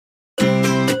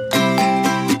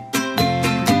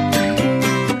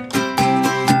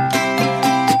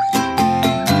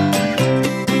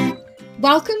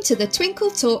Welcome to the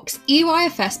Twinkl Talks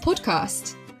EYFS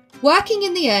podcast. Working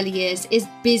in the early years is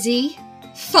busy,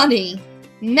 funny,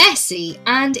 messy,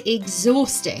 and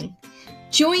exhausting.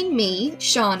 Join me,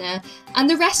 Shána, and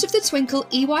the rest of the Twinkl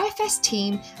EYFS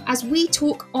team as we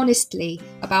talk honestly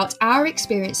about our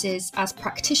experiences as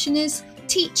practitioners,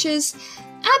 teachers,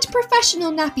 and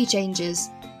professional nappy changers.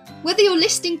 Whether you're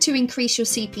listening to increase your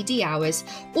CPD hours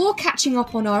or catching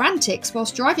up on our antics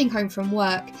whilst driving home from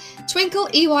work,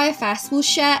 Twinkl EYFS will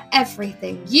share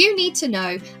everything you need to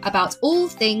know about all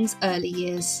things early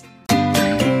years.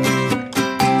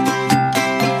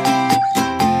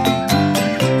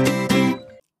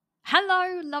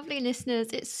 Hello, lovely listeners.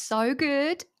 It's so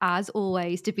good, as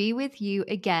always, to be with you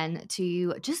again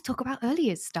to just talk about early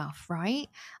years stuff, right?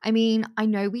 I mean, I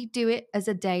know we do it as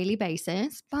a daily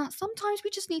basis, but sometimes we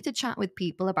just need to chat with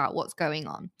people about what's going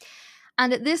on.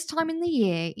 And at this time in the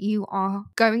year, you are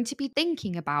going to be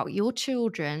thinking about your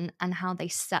children and how they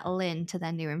settle into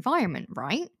their new environment,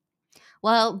 right?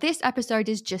 Well, this episode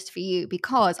is just for you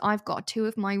because I've got two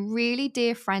of my really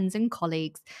dear friends and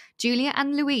colleagues, Julia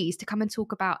and Louise, to come and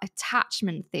talk about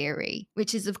attachment theory,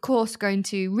 which is, of course, going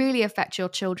to really affect your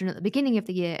children at the beginning of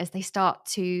the year as they start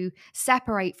to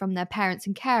separate from their parents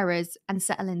and carers and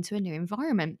settle into a new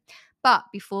environment. But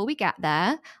before we get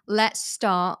there, let's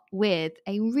start with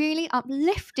a really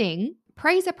uplifting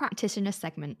Praise a Practitioner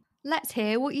segment. Let's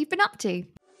hear what you've been up to.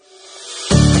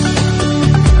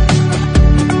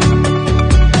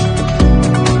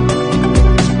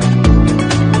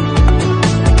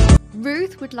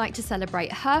 Ruth would like to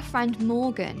celebrate her friend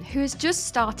Morgan, who has just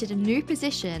started a new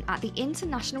position at the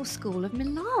International School of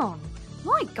Milan.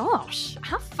 My gosh,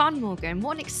 have fun, Morgan.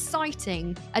 What an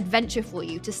exciting adventure for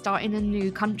you to start in a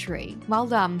new country. Well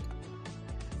done.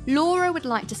 Laura would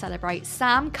like to celebrate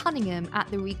Sam Cunningham at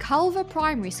the Reculver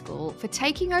Primary School for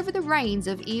taking over the reins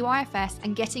of EYFS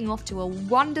and getting off to a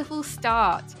wonderful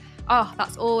start. Oh,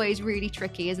 that's always really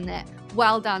tricky, isn't it?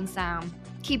 Well done, Sam.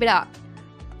 Keep it up.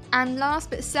 And last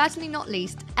but certainly not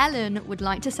least, Ellen would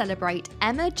like to celebrate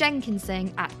Emma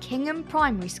Jenkinson at Kingham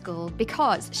Primary School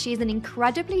because she's an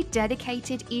incredibly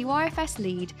dedicated EYFS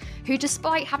lead who,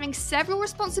 despite having several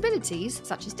responsibilities,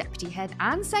 such as deputy head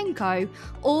and Senko,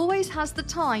 always has the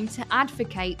time to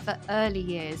advocate for early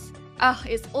years. Oh,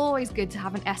 it's always good to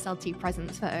have an SLT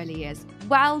presence for early years.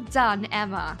 Well done,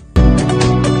 Emma.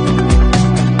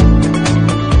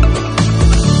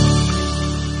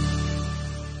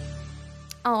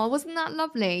 Oh, wasn't that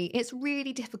lovely? It's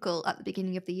really difficult at the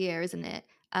beginning of the year, isn't it?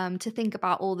 To think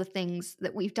about all the things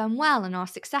that we've done well and our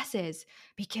successes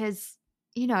because,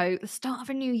 you know, the start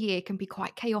of a new year can be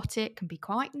quite chaotic, can be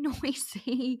quite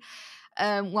noisy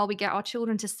while we get our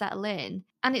children to settle in.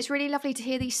 And it's really lovely to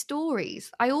hear these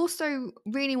stories. I also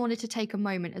really wanted to take a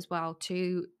moment as well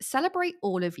to celebrate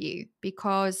all of you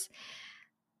because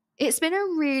it's been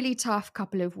a really tough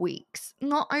couple of weeks.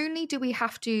 Not only do we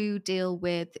have to deal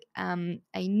with a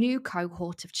new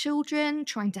cohort of children,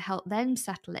 trying to help them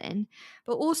settle in,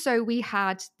 but also we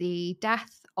had the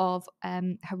death of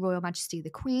Her Royal Majesty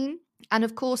the Queen. And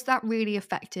of course, that really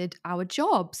affected our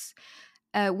jobs.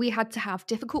 We had to have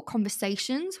difficult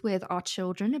conversations with our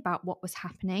children about what was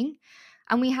happening.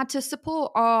 And we had to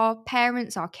support our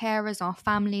parents, our carers, our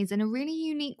families in a really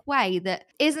unique way that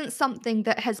isn't something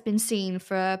that has been seen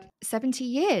for 70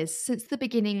 years since the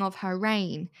beginning of her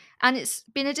reign. And it's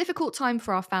been a difficult time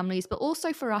for our families, but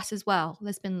also for us as well.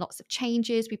 There's been lots of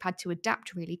changes. We've had to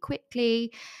adapt really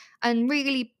quickly and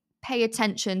really pay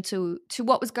attention to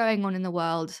what was going on in the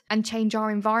world and change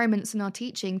our environments and our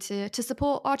teaching to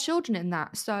support our children in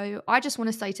that. So I just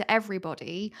want to say to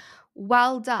everybody,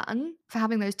 well done for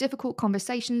having those difficult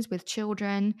conversations with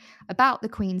children about the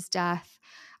Queen's death,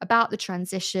 about the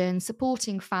transition,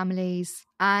 supporting families,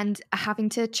 and having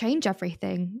to change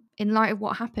everything in light of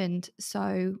what happened.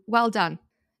 So well done.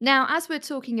 Now, as we're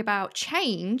talking about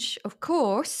change, of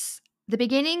course, the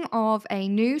beginning of a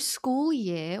new school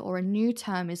year or a new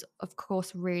term is, of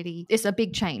course, it's a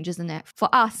big change, isn't it? For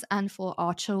us and for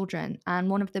our children. And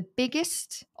one of the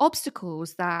biggest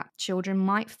obstacles that children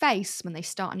might face when they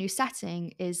start a new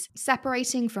setting is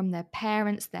separating from their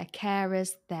parents, their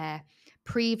carers, their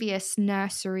previous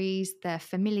nurseries, their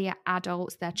familiar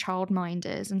adults, their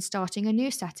childminders, and starting a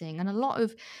new setting. And a lot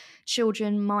of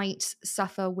children might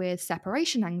suffer with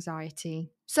separation anxiety.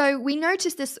 So we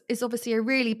noticed this is obviously a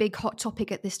really big hot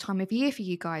topic at this time of year for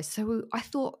you guys. So I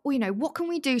thought, well, you know, what can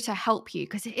we do to help you?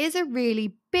 Because it is a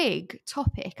really big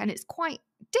topic and it's quite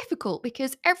difficult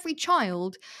because every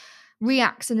child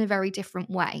reacts in a very different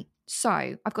way. So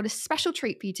I've got a special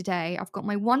treat for you today. I've got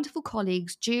my wonderful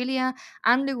colleagues, Julia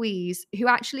and Louise, who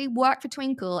actually work for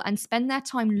Twinkl and spend their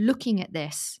time looking at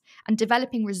this and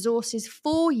developing resources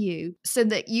for you so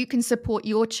that you can support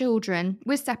your children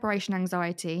with separation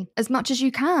anxiety as much as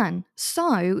you can.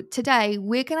 So today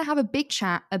we're going to have a big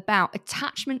chat about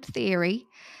attachment theory,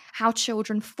 how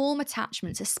children form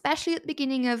attachments, especially at the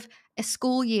beginning of a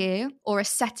school year or a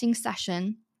setting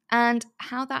session, and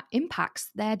how that impacts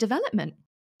their development.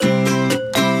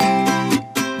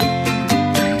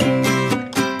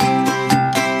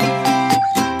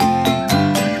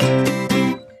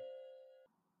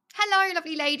 Hello,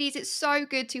 lovely ladies. It's so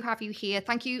good to have you here.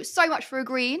 Thank you so much for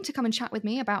agreeing to come and chat with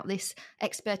me about this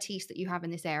expertise that you have in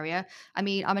this area. I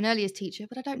mean, I'm an early years teacher,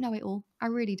 but I don't know it all. I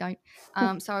really don't.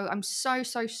 So I'm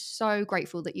so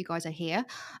grateful that you guys are here.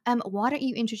 Why don't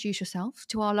you introduce yourself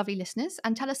to our lovely listeners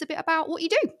and tell us a bit about what you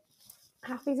do?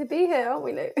 Happy to be here, aren't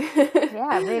we, Lou?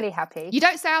 Yeah, really happy. You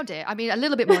don't sound it. I mean, a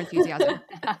little bit more enthusiasm.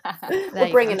 We're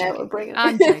bringing it.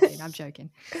 I'm joking.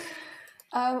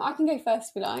 I can go first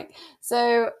if you like.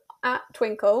 So at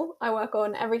Twinkl, I work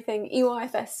on everything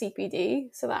EYFS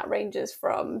CPD. So that ranges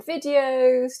from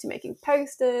videos to making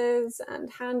posters and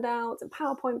handouts and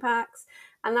PowerPoint packs.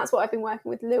 And that's what I've been working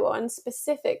with Lou on,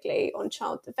 specifically on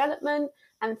child development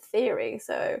and theory.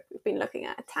 So we've been looking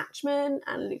at attachment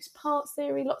and loose parts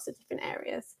theory, lots of different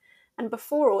areas. And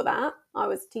before all that, I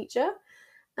was a teacher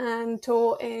and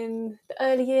taught in the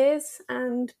early years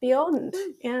and beyond.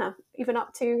 Yeah, even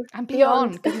up to and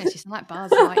beyond. Goodness, you sound like Buzz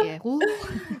Lightyear.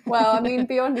 Well, I mean,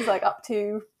 beyond is like up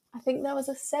to, I think there was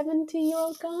a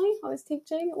 70-year-old guy I was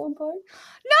teaching at one point.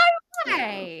 No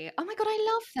way! Oh my God,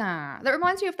 I love that. That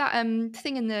reminds me of that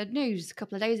thing in the news a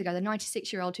couple of days ago, the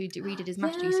 96-year-old who redid his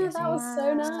maths GCSE. That was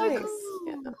so nice. So cool.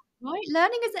 Yeah. Right?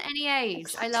 Learning is at any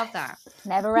age. I love that.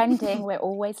 Never ending. We're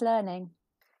always learning.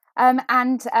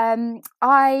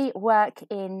 I work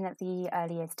in the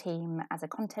early years team as a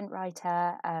content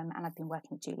writer, and I've been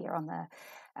working with Julia on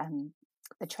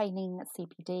the training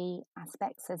CPD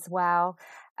aspects as well.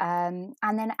 And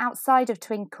then outside of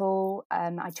Twinkl,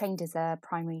 I trained as a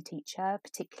primary teacher,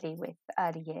 particularly with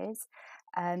early years.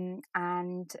 And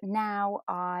now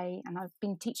I've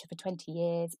been a teacher for 20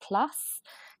 years plus,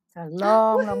 so a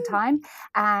long time.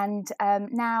 And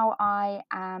now I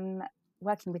am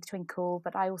working with Twinkl,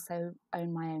 but I also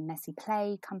own my own messy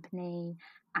play company,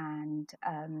 and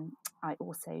I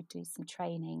also do some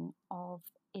training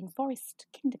in forest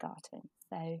kindergarten.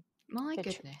 So my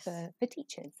goodness, for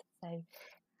teachers. So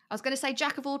I was going to say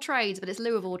jack of all trades, but it's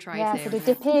Lou of all trades. Yeah, here, sort of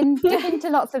dip into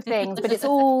lots of things, but it's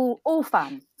all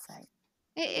fun. So.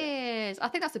 It is. I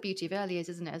think that's the beauty of early years,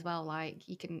 isn't it, as well? Like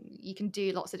you can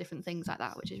do lots of different things like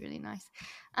that, which is really nice.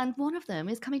 And one of them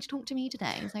is coming to talk to me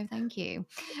today, so thank you.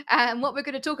 And what we're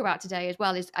going to talk about today as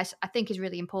well is, I think, is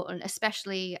really important,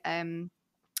 especially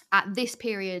at this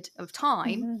period of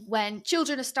time when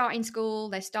children are starting school,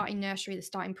 they're starting nursery, they're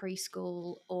starting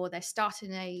preschool, or they're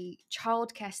starting a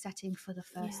childcare setting for the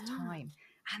first time.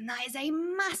 And that is a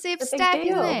massive step,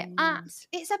 isn't it?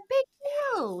 It's a big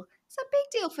deal. It's a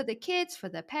big deal for the kids, for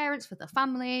the parents, for the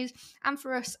families, and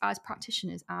for us as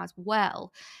practitioners as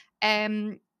well.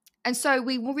 And so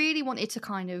we really wanted to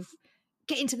kind of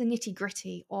get into the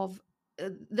nitty-gritty of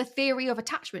the theory of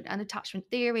attachment and attachment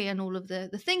theory and all of the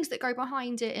things that go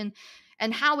behind it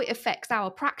and how it affects our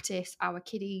practice, our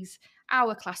kiddies,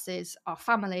 our classes, our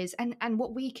families, and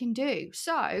what we can do.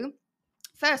 So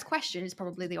first question is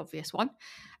probably the obvious one.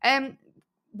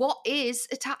 What is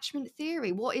attachment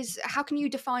theory? How can you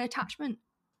define attachment?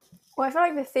 Well, I feel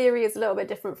like the theory is a little bit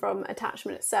different from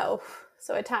attachment itself.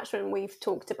 So attachment we've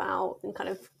talked about and kind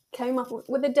of came up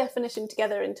with a definition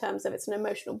together in terms of it's an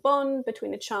emotional bond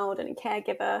between a child and a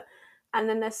caregiver. And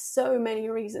then there's so many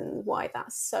reasons why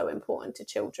that's so important to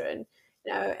children.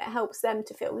 You know, it helps them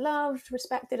to feel loved,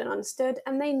 respected and understood,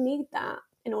 and they need that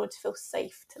in order to feel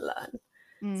safe to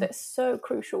learn. So it's so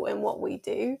crucial in what we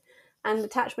do. And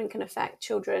attachment can affect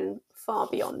children far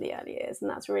beyond the early years. And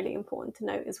that's really important to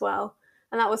note as well.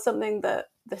 And that was something that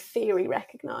the theory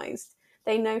recognised.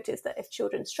 They noticed that if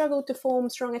children struggled to form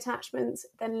strong attachments,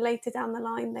 then later down the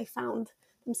line, they found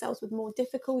themselves with more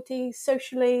difficulty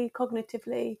socially,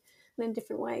 cognitively, and in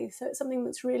different ways. So it's something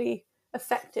that's really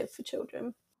effective for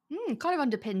children. Kind of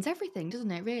underpins everything,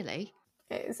 doesn't it, really?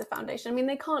 It is a foundation. I mean,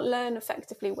 they can't learn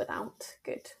effectively without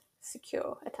good,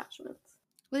 secure attachments.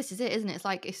 Well, this is it, isn't it? It's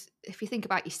like if you think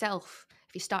about yourself,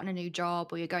 if you're starting a new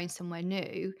job or you're going somewhere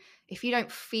new, if you don't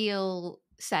feel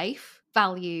safe,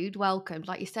 valued, welcomed,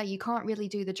 like you say, you can't really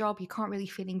do the job. You can't really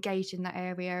feel engaged in that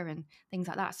area and things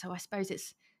like that. So I suppose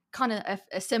it's kind of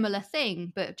a similar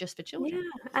thing, but just for children.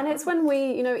 Yeah, and it's when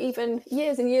we, even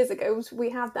years and years ago, we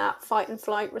had that fight and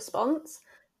flight response,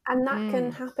 and that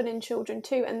can happen in children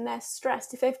too, and they're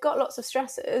stressed. If they've got lots of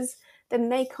stressors, then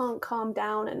they can't calm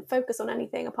down and focus on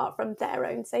anything apart from their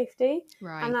own safety.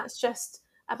 Right. And that's just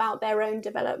about their own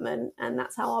development, and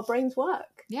that's how our brains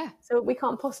work. Yeah. So we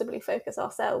can't possibly focus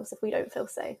ourselves if we don't feel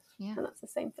safe. Yeah. And that's the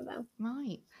same for them.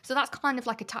 Right. So that's kind of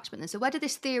like attachment then. So where did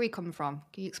this theory come from?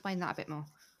 Can you explain that a bit more?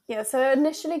 Yeah, so it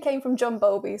initially came from John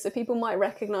Bowlby, so people might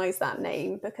recognise that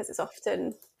name because it's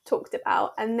often talked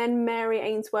about. And then Mary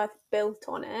Ainsworth built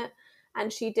on it,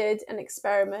 and she did an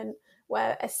experiment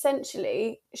where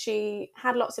essentially she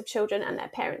had lots of children and their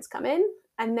parents come in,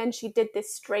 and then she did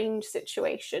this strange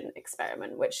situation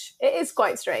experiment, which it is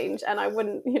quite strange, and I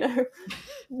wouldn't,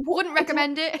 Wouldn't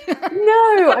recommend it.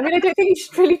 No, I mean, I don't think you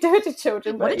should really do it to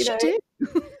children. What But, did she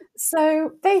do?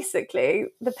 So basically,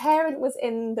 the parent was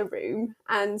in the room,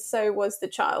 and so was the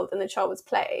child, and the child was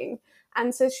playing.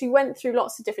 And so she went through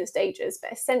lots of different stages,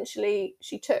 but essentially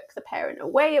she took the parent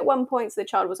away at one point, so the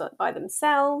child was by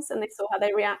themselves, and they saw how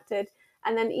they reacted.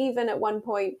 And then even at one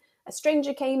point, a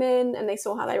stranger came in, and they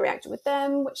saw how they reacted with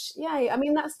them, which, I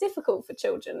mean, that's difficult for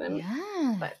children.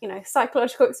 And, But,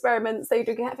 psychological experiments, they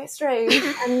do get a bit strange.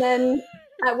 And then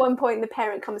at one point, the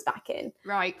parent comes back in.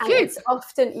 Right. And it's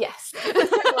often, yes.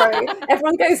 Sorry.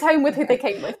 Everyone goes home with who they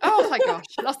came with. Oh my gosh.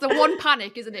 That's the one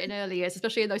panic, isn't it, in early years,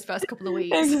 especially in those first couple of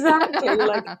weeks. Exactly.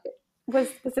 Like, was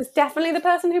this definitely the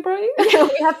person who brought you?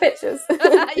 We have pictures.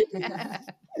 Yeah.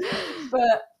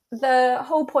 But the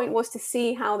whole point was to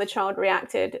see how the child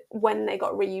reacted when they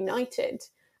got reunited.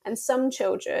 And some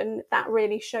children, that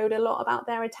really showed a lot about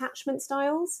their attachment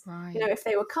styles. Right. If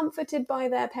they were comforted by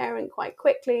their parent quite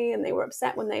quickly and they were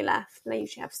upset when they left, they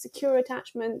usually have secure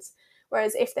attachments.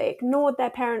 Whereas if they ignored their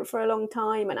parent for a long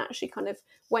time and actually kind of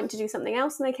went to do something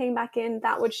else and they came back in,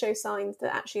 that would show signs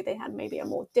that actually they had maybe a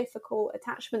more difficult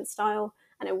attachment style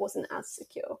and it wasn't as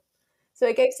secure. So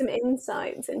it gave some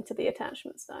insights into the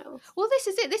attachment styles. Well, this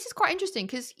is it. This is quite interesting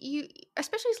because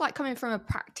especially it's like coming from a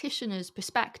practitioner's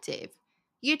perspective,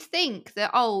 you'd think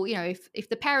that, if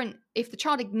the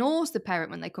child ignores the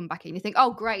parent when they come back in, you think,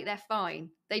 oh, great, they're fine.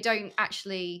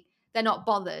 They're not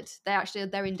bothered.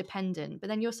 They're independent. But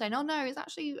then you're saying, oh no, it's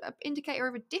actually an indicator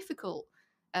of a difficult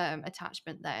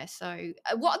attachment there. So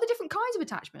what are the different kinds of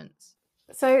attachments?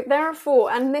 So there are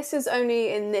 4, and this is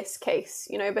only in this case,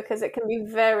 because it can be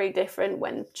very different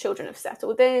when children have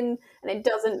settled in, and it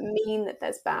doesn't mean that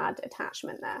there's bad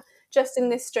attachment there. Just in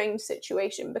this strange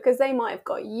situation, because they might have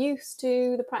got used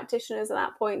to the practitioners at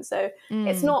that point, so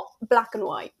it's not black and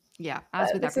white. Yeah,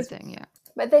 as with everything, yeah.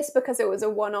 But this, because it was a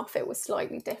one-off, it was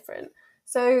slightly different.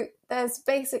 So there's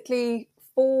basically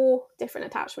 4 different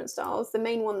attachment styles. The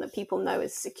main one that people know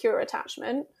is secure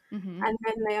attachment. Mm-hmm. And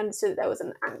then they understood that there was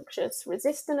an anxious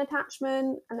resistant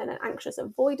attachment, and then an anxious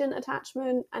avoidant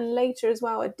attachment, and later as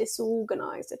well a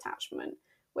disorganized attachment,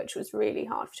 which was really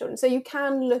hard for children. So you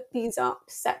can look these up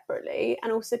separately,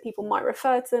 and also people might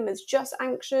refer to them as just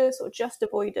anxious or just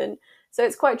avoidant. So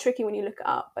it's quite tricky when you look it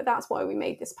up, but that's why we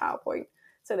made this PowerPoint,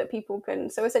 so that people can...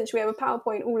 So essentially we have a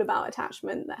PowerPoint all about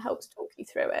attachment that helps talk you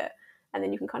through it, and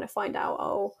then you can kind of find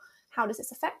out, how does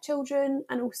this affect children?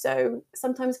 And also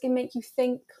sometimes it can make you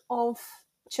think of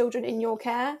children in your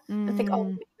care and think,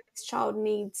 maybe this child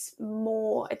needs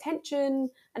more attention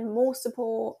and more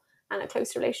support and a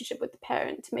close relationship with the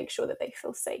parent to make sure that they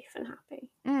feel safe and happy.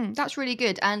 That's really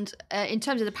good. And in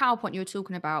terms of the PowerPoint you were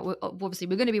talking about, obviously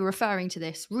we're going to be referring to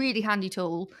this really handy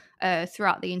tool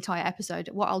throughout the entire episode.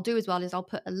 What I'll do as well is I'll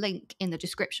put a link in the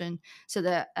description so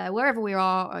that wherever we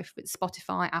are, if it's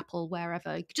Spotify, Apple,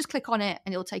 wherever, you can just click on it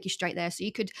and it'll take you straight there. So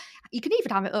you can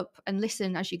even have it up and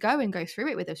listen as you go and go through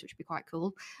it with us, which would be quite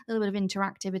cool. A little bit of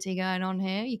interactivity going on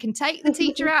here. You can take the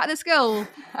teacher out of the school,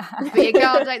 but you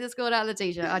can't take the school out of the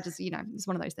teacher. It's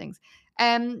one of those things.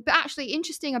 But actually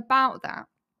interesting about that,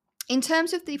 in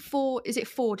terms of the 4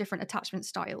 different attachment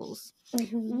styles,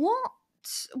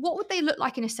 what would they look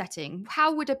like in a setting?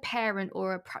 How would a parent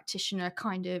or a practitioner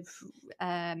kind of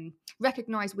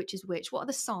recognize which is which? What are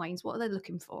the signs? What are they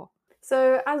looking for?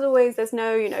 So as always, there's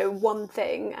no, one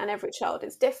thing, and every child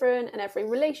is different and every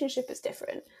relationship is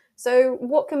different. So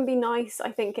what can be nice,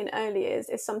 I think, in early years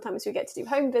is sometimes we get to do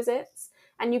home visits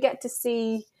and you get to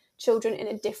see children in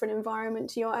a different environment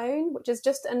to your own, which is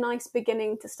just a nice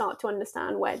beginning to start to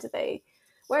understand where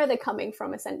are they coming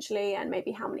from essentially, and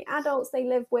maybe how many adults they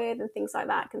live with and things like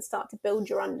that can start to build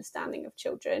your understanding of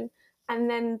children. And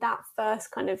then that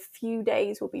first kind of few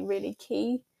days will be really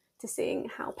key to seeing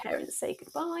how parents say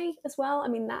goodbye as well. I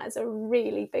mean, that is a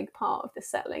really big part of the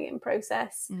settling in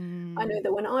process. I know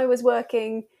that when I was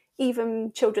working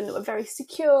even children that were very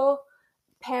secure,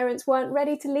 parents weren't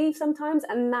ready to leave sometimes,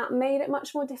 and that made it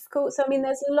much more difficult. So, I mean,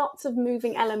 there's lots of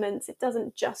moving elements. It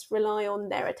doesn't just rely on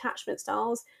their attachment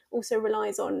styles, also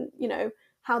relies on,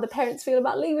 how the parents feel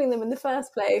about leaving them in the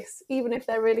first place, even if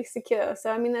they're really secure.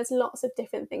 So, I mean, there's lots of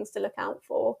different things to look out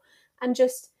for. And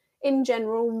just in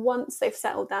general, once they've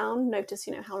settled down, notice,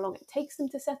 how long it takes them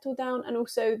to settle down, and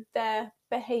also their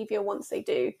behaviour once they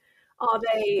do. Are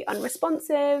they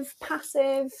unresponsive,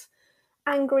 passive,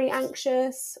 angry,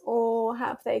 anxious, or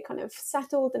have they kind of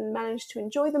settled and managed to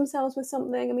enjoy themselves with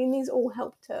something? I mean, these all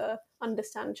help to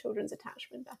understand children's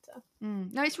attachment better.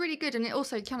 No, it's really good, and it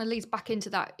also kind of leads back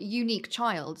into that unique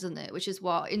child, doesn't it? Which is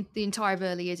what the entire of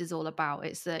early years is all about.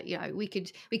 It's that we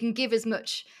can give as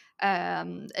much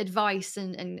advice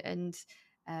and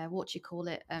what do you call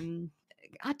it?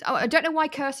 I don't know why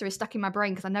cursor is stuck in my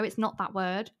brain, because I know it's not that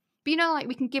word. But like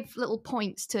we can give little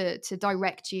points to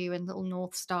direct you, and little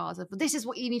North Stars of this is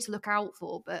what you need to look out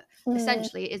for. But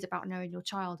essentially it is about knowing your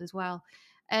child as well.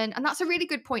 And that's a really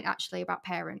good point actually about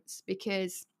parents,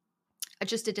 because I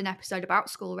just did an episode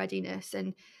about school readiness,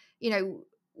 and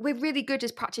we're really good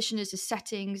as practitioners, as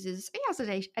settings, as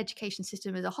an education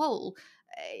system as a whole,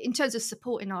 in terms of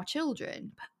supporting our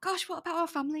children. But gosh, what about our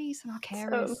families and our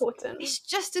carers? So important. It's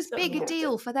just as big a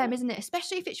deal for them, isn't it?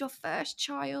 Especially if it's your first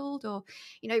child, or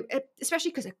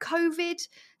especially because of COVID.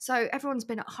 So everyone's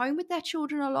been at home with their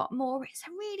children a lot more. It's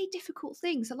a really difficult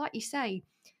thing. So like you say,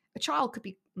 a child could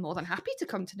be more than happy to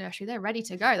come to nursery. They're ready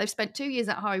to go. They've spent 2 years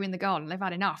at home in the garden. They've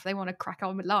had enough. They want to crack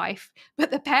on with life.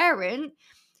 But the parent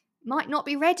might not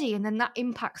be ready, and then that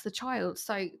impacts the child.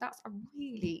 So that's a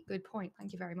really good point.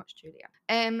 Thank you very much, Julia.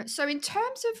 So in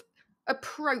terms of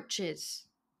approaches,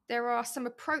 there are some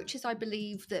approaches I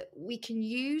believe that we can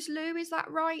use, Lou, is that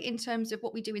right, in terms of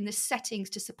what we do in the settings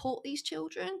to support these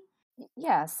children?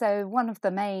 Yeah, so one of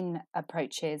the main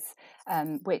approaches,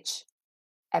 which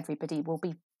everybody will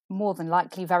be more than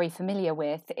likely very familiar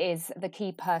with, is the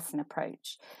key person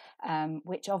approach,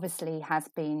 which obviously has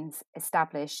been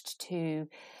established to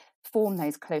form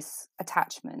those close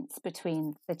attachments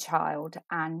between the child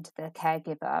and the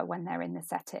caregiver when they're in the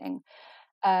setting.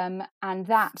 And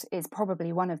that is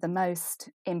probably one of the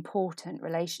most important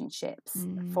relationships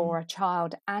for a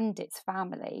child and its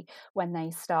family when they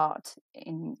start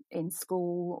in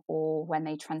school, or when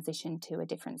they transition to a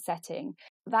different setting.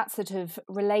 That sort of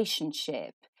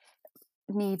relationship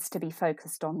needs to be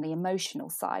focused on the emotional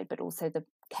side, but also the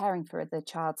caring for the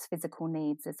child's physical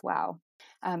needs as well.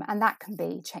 And that can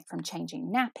be from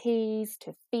changing nappies,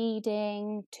 to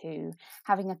feeding, to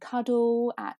having a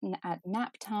cuddle at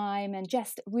nap time, and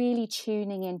just really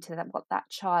tuning into what that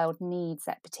child needs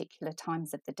at particular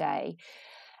times of the day.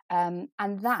 And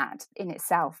that in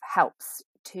itself helps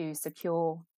to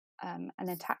secure an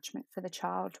attachment for the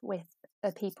child with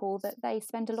the people that they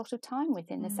spend a lot of time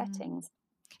with in the settings.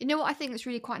 You know what I think that's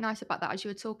really quite nice about that, as you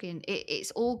were talking,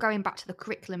 it's all going back to the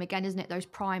curriculum again, isn't it? Those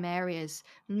prime areas,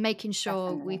 making sure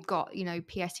Definitely. we've got,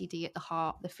 PSED at the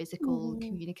heart, the physical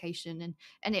communication,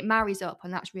 and it marries up,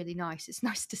 and that's really nice. It's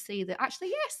nice to see that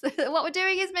actually, yes, what we're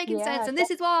doing is making sense, and this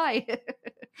is why.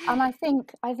 And I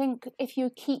think if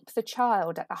you keep the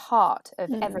child at the heart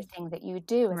of everything that you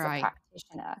do as a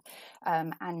practitioner,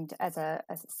 and as a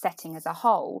setting as a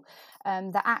whole,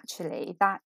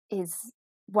 that is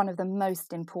one of the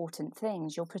most important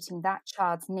things. You're putting that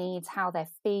child's needs, how they're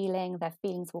feeling. Their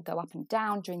feelings will go up and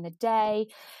down during the day,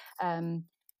 and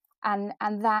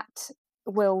that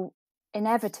will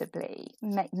inevitably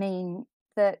mean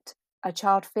that a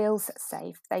child feels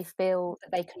safe. They feel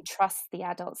that they can trust the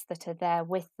adults that are there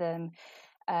with them,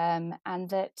 and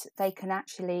that they can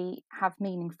actually have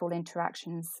meaningful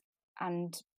interactions,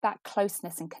 and that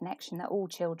closeness and connection that all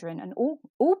children and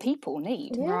all people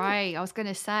need. Yeah. Right. I was going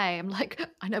to say, I'm like,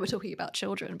 I know we're talking about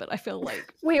children, but I feel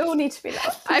like we all need to be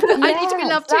loved. I need to be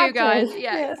loved too, guys.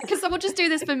 Yeah. Can someone just do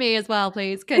this for me as well,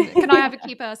 please? Can I have a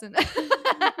key person?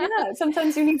 Yeah,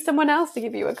 sometimes you need someone else to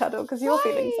give you a cuddle because you're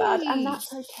feeling sad, and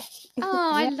that's okay.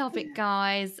 Oh, I love it,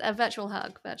 guys. A virtual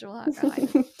hug, right?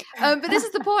 But this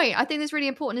is the point. I think that's really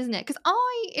important, isn't it? Because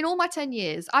in all my 10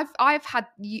 years,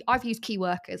 I've used key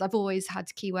workers. I've always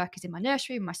had key workers in my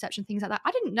nursery, in my reception, things like that.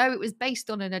 I didn't know it was based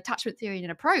on an attachment theory and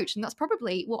an approach, and that's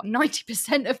probably what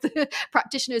 90% of the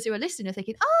practitioners who are listening are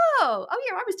thinking. Oh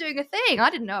yeah, I was doing a thing. I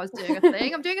didn't know I was doing a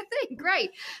thing. I'm doing a thing.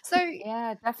 Great. So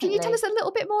yeah, definitely. Can you tell us a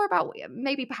little bit more about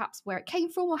maybe perhaps where it came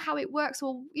from, or how it works,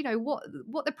 or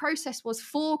what the process was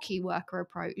for key worker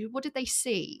approach? What did they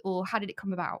see, or how did it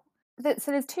come about?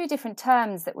 So there's two different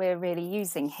terms that we're really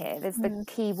using here. There's the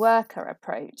key worker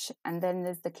approach, and then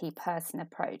there's the key person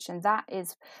approach, and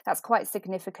that's quite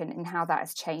significant in how that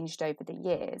has changed over the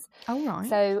years. Oh, right.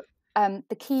 So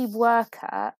the key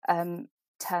worker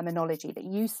terminology that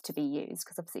used to be used,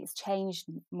 because obviously it's changed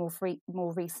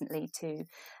more recently to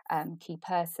key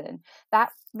person,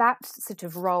 that sort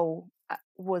of role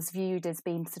was viewed as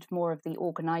being sort of more of the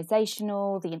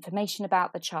organisational, the information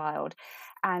about the child.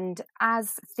 And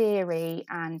as theory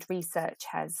and research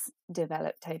has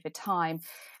developed over time,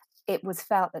 it was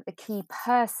felt that the key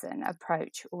person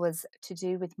approach was to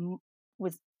do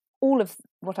with all of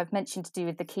what I've mentioned, to do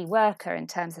with the key worker in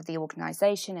terms of the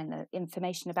organisation and the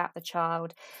information about the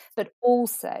child, but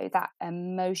also that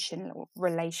emotional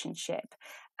relationship.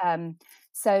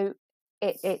 So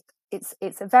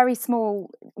it's a very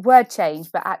small word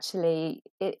change, but actually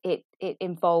it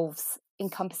involves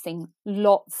encompassing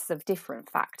lots of different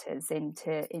factors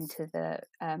into the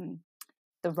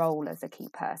role as a key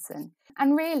person.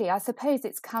 And really, I suppose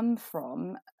it's come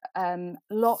from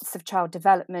lots of child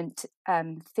development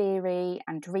theory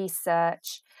and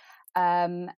research.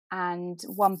 And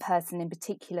one person in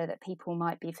particular that people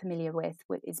might be familiar with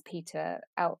is Peter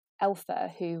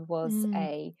Elfer, who was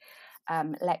a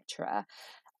lecturer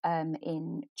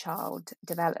in child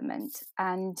development.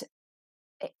 And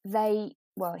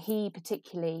he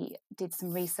particularly did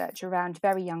some research around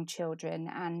very young children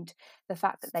and the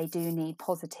fact that they do need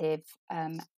positive,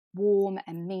 warm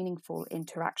and meaningful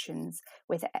interactions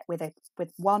with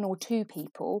one or two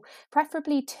people,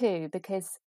 preferably two,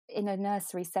 because in a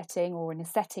nursery setting or in a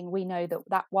setting, we know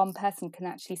that one person can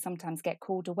actually sometimes get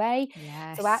called away.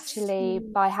 Yes. So actually,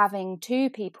 by having two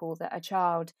people that a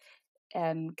child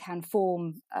can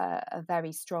form a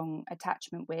very strong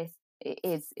attachment with,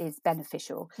 is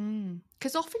beneficial.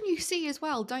 Because often you see as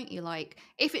well, don't you, like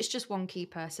if it's just one key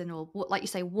person, or like you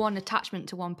say, one attachment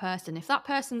to one person, if that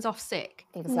person's off sick,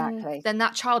 Exactly, then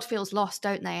that child feels lost,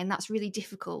 don't they? And that's really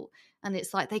difficult. And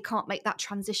it's like they can't make that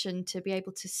transition to be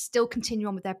able to still continue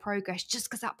on with their progress just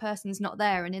because that person's not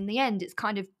there. And in the end, it's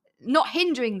kind of not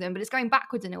hindering them, but it's going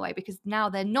backwards in a way, because now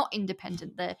they're not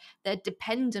independent, they're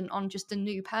dependent on just a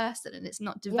new person, and it's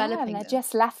not developing and they're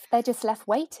just left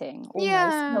waiting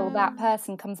almost till that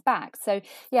person comes back. So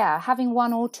having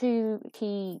one or two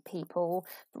key people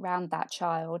around that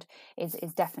child is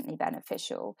definitely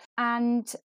beneficial.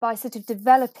 And by sort of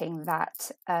developing that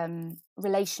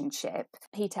relationship,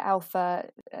 Peter Elfer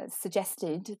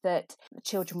suggested that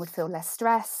children would feel less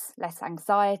stress, less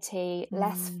anxiety,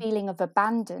 less feeling of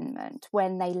abandonment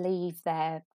when they leave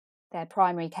their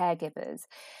primary caregivers,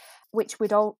 which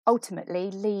would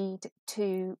ultimately lead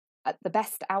to the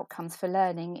best outcomes for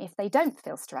learning if they don't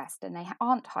feel stressed and they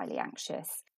aren't highly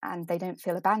anxious and they don't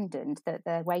feel abandoned, that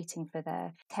they're waiting for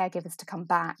their caregivers to come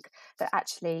back, that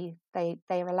actually they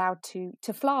are allowed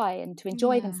to fly and to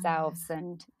enjoy themselves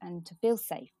and to feel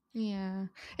safe. Yeah,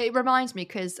 it reminds me,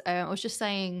 because I was just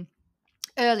saying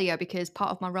earlier, because part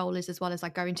of my role is, as well as I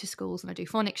go into schools and I do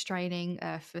phonics training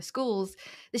for schools,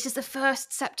 this is the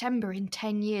first September in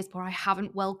 10 years where I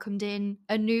haven't welcomed in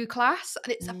a new class,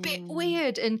 and it's a bit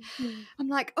weird, and I'm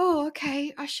like, oh,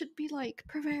 okay, I should be like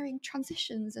preparing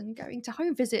transitions and going to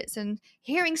home visits and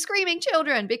hearing screaming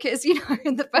children, because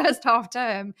in the first half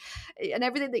term and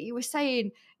everything that you were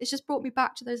saying, it's just brought me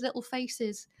back to those little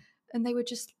faces. And they were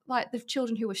just like the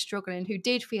children who were struggling, who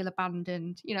did feel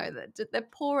abandoned. They're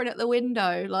pouring at the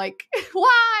window, like,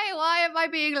 why am I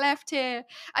being left here?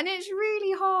 And it's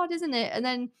really hard, isn't it? And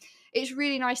then it's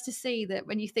really nice to see that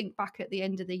when you think back at the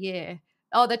end of the year,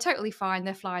 oh, they're totally fine,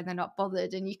 they're flying, they're not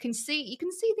bothered. And you can see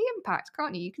the impact,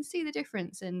 can't you? You can see the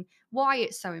difference and why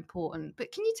it's so important.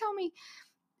 But can you tell me,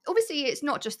 obviously it's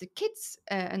not just the kids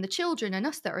and the children and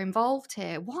us that are involved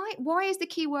here. Why is the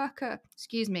key worker,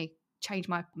 excuse me, change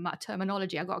my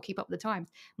terminology, I've got to keep up with the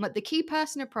times, but the key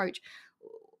person approach,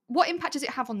 what impact does it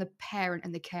have on the parent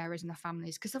and the carers and the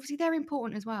families? Because obviously they're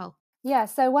important as well. Yeah,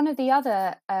 so one of the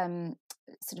other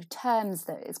sort of terms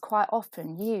that is quite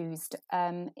often used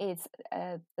is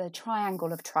the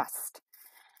triangle of trust.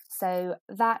 So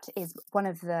that is one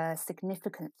of the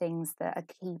significant things that a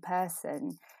key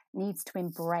person needs to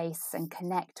embrace and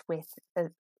connect with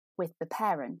the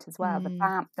parent as well,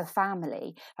 the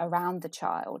family around the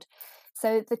child.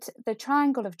 So the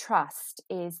triangle of trust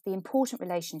is the important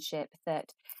relationship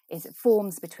that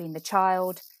forms between the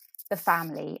child, the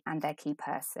family and their key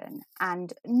person.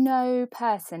 And no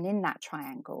person in that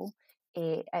triangle,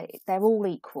 they're all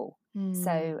equal.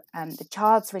 So the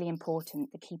child's really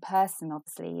important. The key person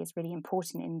obviously is really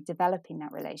important in developing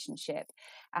that relationship.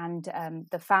 And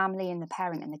the family and the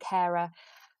parent and the carer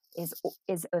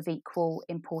is of equal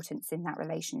importance in that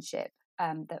relationship.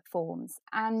 that forms.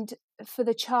 And for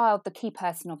the child, the key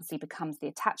person obviously becomes the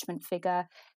attachment figure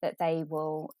that they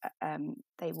will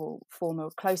form a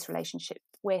close relationship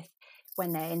with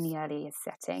when they're in the earliest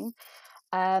setting.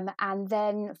 And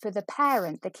then for the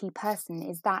parent, the key person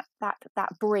is that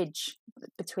bridge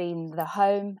between the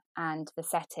home and the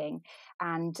setting,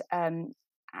 and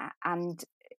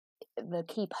the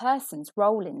key person's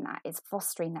role in that is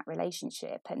fostering that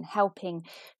relationship and helping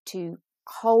to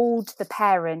hold the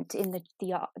parent in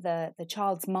the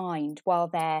child's mind while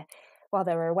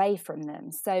they're away from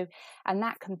them. So, and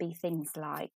that can be things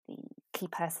like the key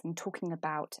person talking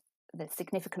about the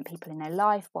significant people in their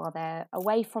life while they're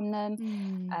away from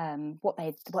them, what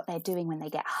they're doing when they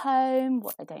get home,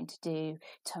 what they're going to do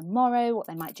tomorrow, what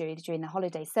they might do during the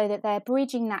holidays, so that they're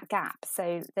bridging that gap,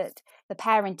 so that the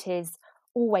parent is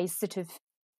always sort of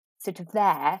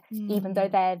there, even though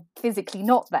they're physically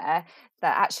not there,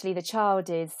 that actually the child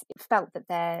is felt that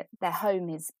their home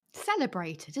is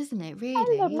celebrated, isn't it?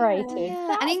 Really, celebrated,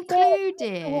 yeah, and included.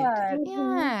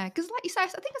 Yeah, because like you say, I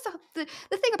think that's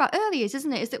the thing about early years,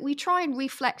 isn't it? Is that we try and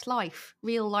reflect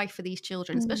real life for these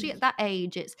children, especially at that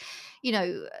age. It's, you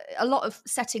know, a lot of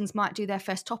settings might do their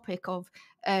first topic of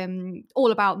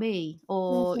all about me,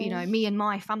 or you know, me and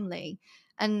my family.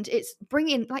 And it's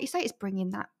bringing, like you say, it's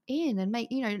bringing that in and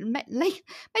making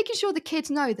sure the kids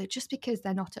know that just because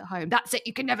they're not at home, that's it.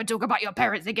 You can never talk about your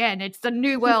parents again. It's the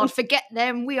new world. Forget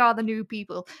them. We are the new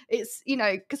people. It's, you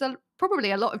know, because probably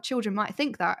a lot of children might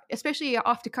think that, especially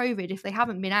after COVID, if they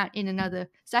haven't been out in another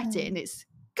setting, it's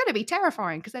going to be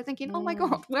terrifying because they're thinking, oh my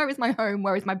God, where is my home?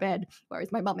 Where is my bed? Where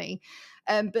is my mummy?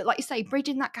 But like you say,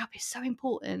 bridging that gap is so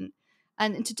important,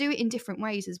 and to do it in different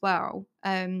ways as well.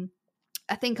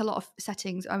 I think a lot of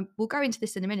settings, we'll go into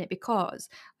this in a minute, because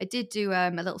I did do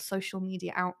a little social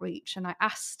media outreach, and I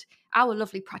asked our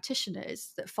lovely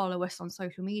practitioners that follow us on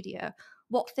social media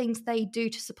what things they do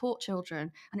to support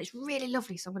children. And it's really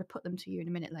lovely. So I'm going to put them to you in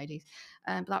a minute, ladies.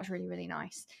 But that's really, really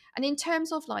nice. And in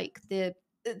terms of like there's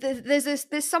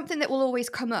something that will always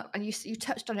come up, and you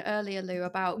touched on it earlier, Lou,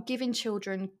 about giving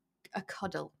children a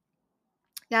cuddle.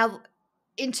 Now,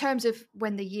 in terms of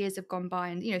when the years have gone by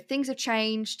and, you know, things have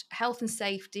changed, health and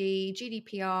safety,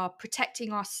 GDPR,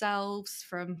 protecting ourselves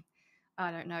from,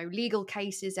 I don't know, legal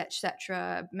cases,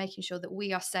 etc., making sure that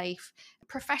we are safe.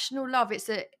 Professional love, it's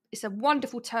a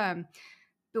wonderful term.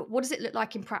 But what does it look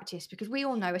like in practice? Because we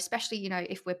all know, especially, you know,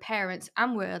 if we're parents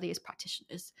and we're early as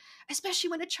practitioners, especially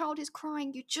when a child is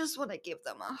crying, you just want to give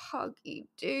them a hug. You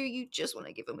do. You just want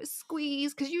to give them a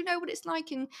squeeze because you know what it's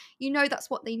like and you know that's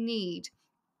what they need.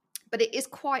 But it is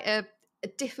quite a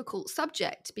difficult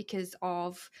subject because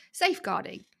of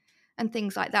safeguarding and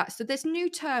things like that. So this new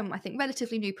term, I think,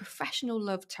 relatively new, professional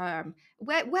love term,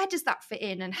 where does that fit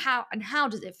in, and how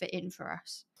does it fit in for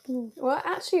us? Well,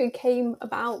 actually it came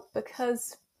about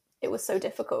because it was so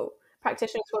difficult.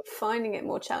 Practitioners were finding it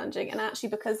more challenging, and actually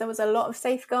because there was a lot of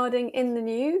safeguarding in the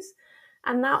news.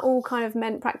 And that all kind of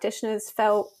meant practitioners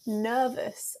felt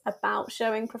nervous about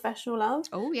showing professional love.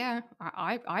 Oh, yeah,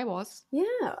 I was.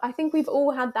 Yeah, I think we've all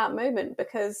had that moment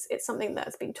because it's something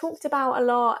that's been talked about a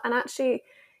lot. And actually,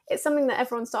 it's something that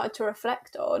everyone started to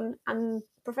reflect on. And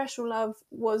professional love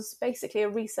was basically a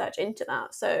research into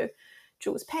that. So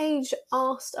Jules Page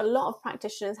asked a lot of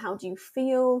practitioners, how do you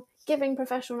feel giving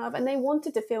professional love? And they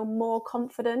wanted to feel more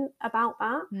confident about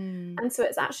that. And so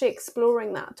it's actually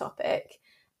exploring that topic.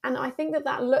 And I think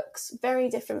that looks very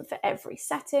different for every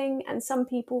setting. And some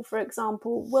people, for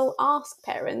example, will ask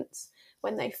parents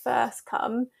when they first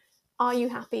come, are you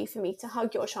happy for me to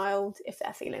hug your child if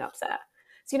they're feeling upset?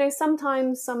 So, you know,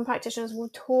 sometimes some practitioners will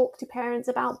talk to parents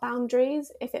about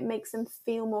boundaries if it makes them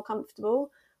feel more comfortable.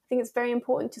 I think it's very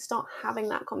important to start having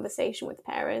that conversation with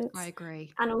parents. I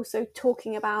agree. And also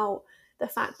talking about the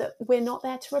fact that we're not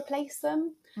there to replace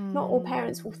them. Not all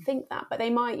parents will think that, but they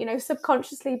might, you know,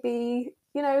 subconsciously be,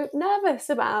 you know, nervous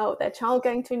about their child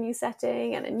going to a new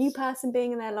setting and a new person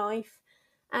being in their life.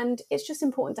 And it's just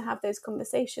important to have those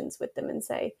conversations with them and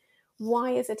say,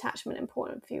 why is attachment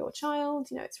important for your child?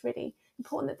 You know, it's really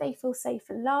important that they feel safe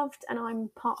and loved, and I'm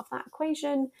part of that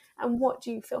equation. And what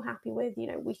do you feel happy with? You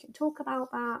know, we can talk about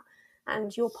that,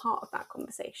 and you're part of that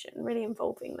conversation, really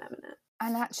involving them in it.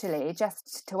 And actually,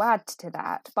 just to add to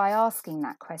that, by asking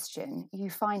that question, you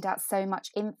find out so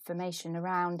much information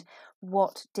around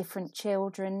what different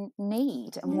children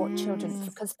need and what children,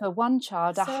 because for one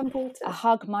child, a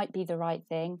hug might be the right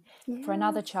thing. Yeah. For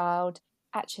another child,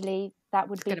 actually, that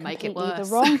would be completely the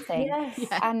wrong thing. Yes.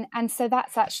 Yeah. And so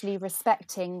that's actually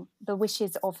respecting the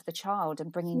wishes of the child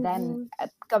and bringing them,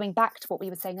 going back to what we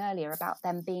were saying earlier about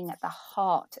them being at the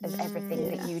heart of everything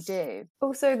that you do.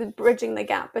 Also, the bridging the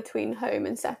gap between home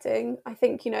and setting. I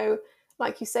think, you know,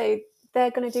 like you say,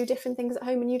 they're going to do different things at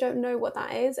home and you don't know what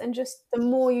that is. And just the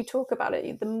more you talk about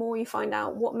it, the more you find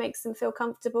out what makes them feel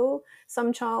comfortable.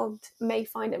 Some child may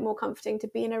find it more comforting to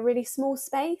be in a really small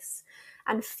space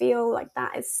and feel like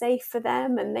that is safe for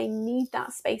them, and they need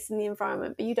that space in the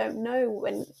environment, but you don't know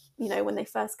when they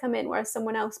first come in, whereas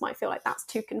someone else might feel like that's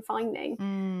too confining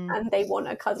and they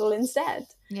want a cuddle instead.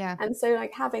 Yeah. And so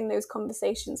like having those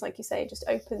conversations, like you say, just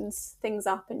opens things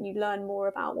up and you learn more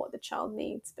about what the child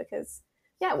needs, because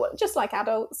just like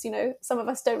adults, some of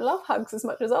us don't love hugs as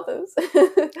much as others.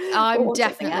 I'm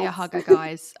definitely a hugger,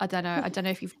 guys. I don't know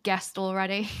if you've guessed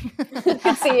already. I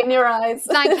can see in your eyes.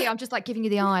 Thank you. I'm just like giving you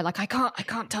the eye. Like I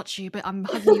can't touch you, but I'm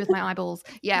hugging you with my eyeballs.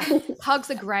 Yeah, hugs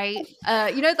are great.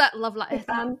 That love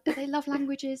are they love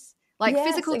languages? Like yes,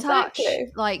 physical exactly.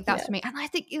 touch, like that's for me. And I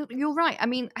think you're right. I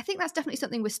mean, I think that's definitely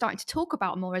something we're starting to talk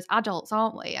about more as adults,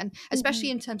 aren't we? And especially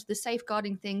in terms of the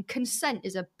safeguarding thing, consent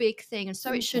is a big thing. And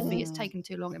so it should be. It's taken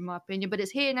too long in my opinion, but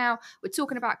it's here now. We're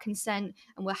talking about consent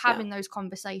and we're having those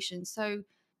conversations. So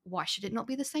why should it not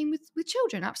be the same with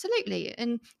children? Absolutely.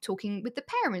 And talking with the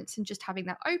parents and just having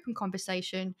that open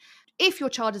conversation. If your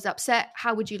child is upset,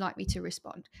 how would you like me to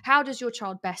respond? How does your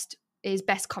child best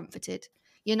comforted?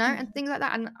 And things like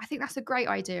that. And I think that's a great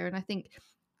idea. And I think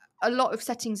a lot of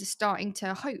settings are starting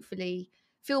to hopefully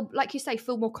feel, like you say,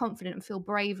 feel more confident and feel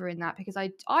braver in that, because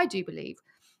I do believe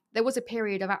there was a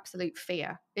period of absolute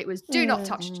fear. It was do not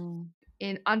touch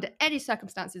in under any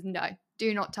circumstances. No,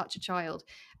 do not touch a child.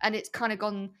 And it's kind of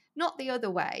gone not the other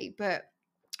way, but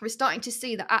we're starting to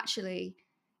see that actually,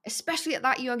 especially at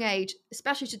that young age,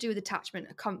 especially to do with attachment,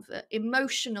 comfort,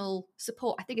 emotional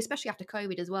support. I think especially after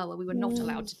COVID as well, where we were not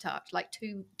allowed to touch, like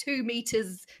 2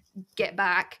 meters, get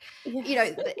back.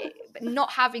 Yes. Not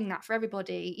having that for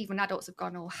everybody, even adults have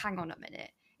gone, oh, hang on a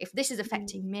minute. If this is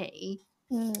affecting me,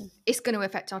 it's going to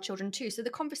affect our children too. So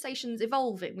the conversation's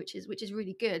evolving, which is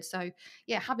really good. So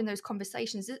yeah, having those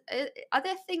conversations. Are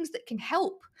there things that can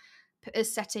help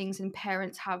as settings and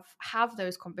parents have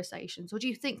those conversations, or do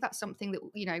you think that's something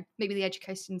that maybe the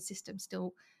education system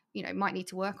still might need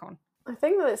to work on? I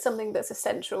think that it's something that's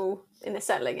essential in the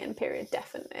settling in period,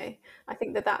 definitely. I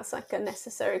think that that's like a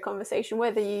necessary conversation,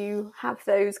 whether you have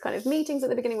those kind of meetings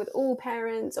at the beginning with all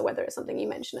parents, or whether it's something you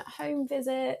mention at home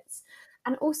visits.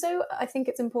 And also, I think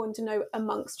it's important to know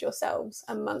amongst yourselves,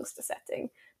 amongst the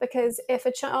setting, because if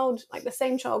a child, like the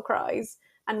same child, cries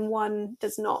and one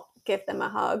does not give them a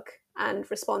hug and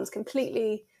responds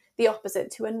completely the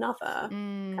opposite to another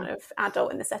kind of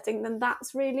adult in the setting, then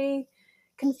that's really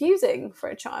confusing for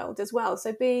a child as well.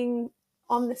 So being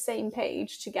on the same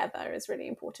page together is really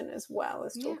important, as well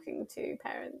as talking to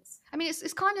parents. I mean,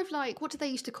 it's kind of like, what do they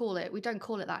used to call it? We don't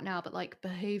call it that now, but like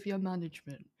behavior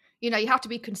management. You have to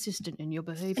be consistent in your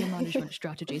behavior management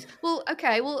strategies. Well,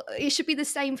 okay, it should be the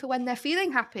same for when they're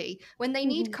feeling happy, when they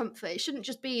need comfort. It shouldn't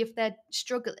just be if they're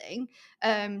struggling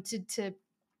to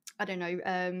I don't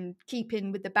know, keep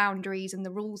in with the boundaries and the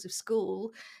rules of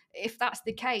school. If that's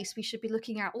the case, we should be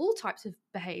looking at all types of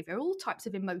behavior, all types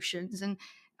of emotions, and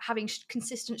having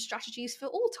consistent strategies for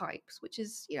all types, which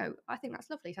is, I think that's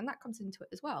lovely. And that comes into it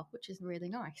as well, which is really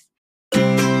nice.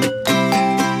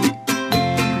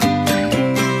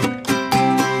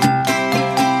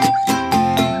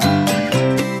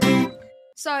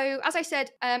 So as I said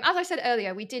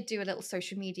earlier, we did do a little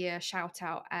social media shout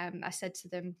out. I said to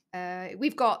them,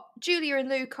 we've got Julia and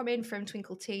Lou come in from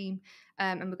Twinkl team,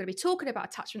 and we're going to be talking about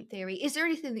attachment theory. Is there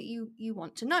anything that you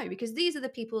want to know? Because these are the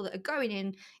people that are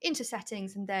going into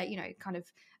settings, and they're kind of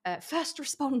first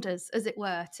responders, as it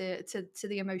were, to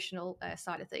the emotional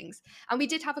side of things. And we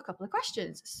did have a couple of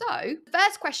questions. So the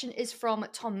first question is from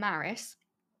Tom Maris.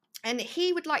 And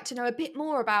he would like to know a bit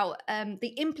more about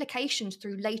the implications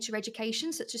through later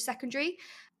education, such as secondary.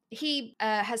 He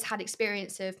has had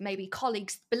experience of maybe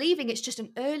colleagues believing it's just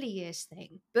an early years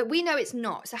thing, but we know it's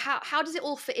not. So how does it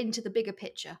all fit into the bigger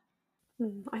picture?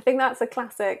 I think that's a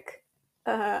classic.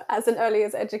 As an early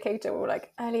years educator, we're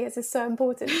like, early years is so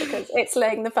important because it's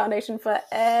laying the foundation for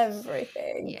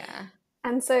everything. Yeah.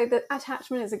 And so the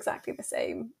attachment is exactly the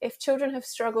same. If children have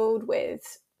struggled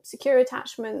with secure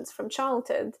attachments from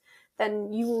childhood,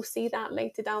 then you will see that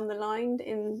later down the line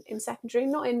in secondary.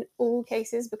 Not in all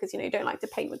cases, because you don't like to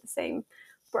paint with the same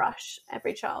brush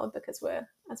every child, because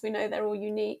as we know, they're all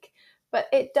unique. But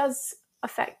it does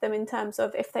affect them in terms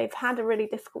of if they've had a really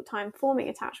difficult time forming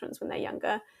attachments when they're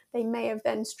younger, they may have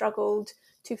then struggled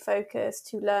to focus,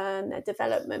 to learn. Their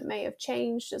development may have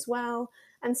changed as well.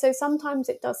 And so sometimes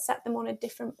it does set them on a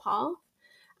different path.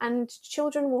 And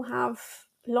children will have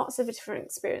lots of different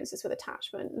experiences with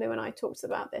attachment. Lou and I talked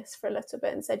about this for a little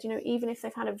bit and said, even if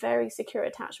they've had a very secure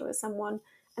attachment with someone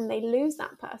and they lose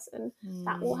that person,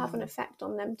 that will have an effect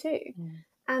on them too.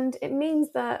 And it means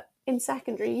that in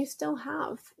secondary, you still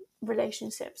have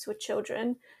relationships with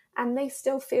children and they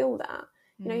still feel that.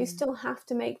 You still have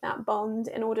to make that bond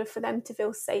in order for them to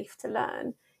feel safe to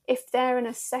learn. If they're in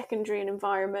a secondary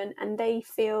environment and they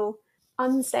feel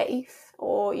unsafe,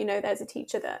 or, there's a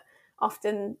teacher that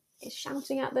often is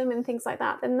shouting at them and things like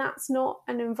that, then that's not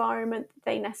an environment that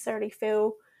they necessarily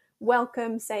feel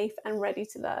welcome, safe, and ready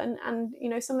to learn. And,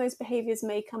 some of those behaviours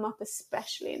may come up,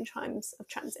 especially in times of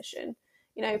transition.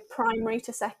 Primary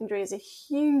to secondary is a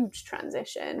huge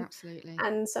transition. Absolutely.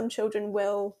 And some children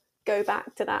will go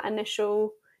back to that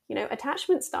initial,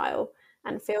 attachment style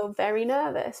and feel very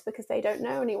nervous because they don't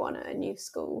know anyone at a new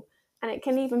school. And it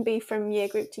can even be from year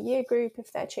group to year group.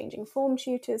 If they're changing form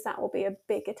tutors, that will be a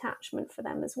big attachment for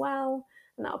them as well.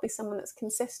 And that will be someone that's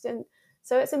consistent.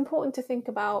 So it's important to think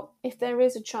about, if there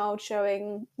is a child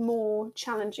showing more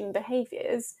challenging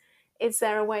behaviours, is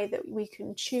there a way that we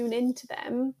can tune into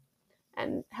them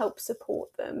and help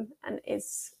support them? And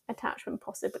is attachment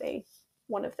possibly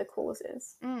one of the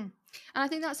causes? And I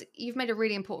think you've made a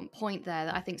really important point there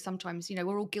that I think sometimes,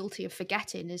 we're all guilty of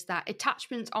forgetting, is that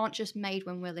attachments aren't just made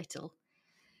when we're little.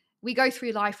 We go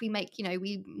through life, we make,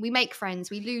 we make friends,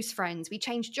 we lose friends, we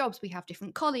change jobs, we have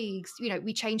different colleagues,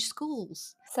 we change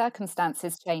schools.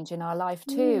 Circumstances change in our life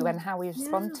too, and how we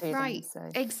respond to them. So.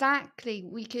 Exactly.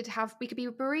 We could be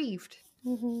bereaved,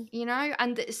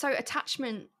 and so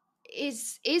attachment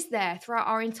is there throughout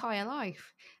our entire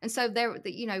life. And so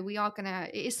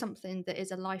it is something that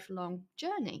is a lifelong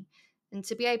journey. And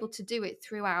to be able to do it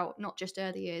throughout, not just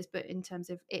early years, but in terms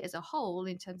of it as a whole,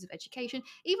 in terms of education,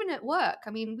 even at work.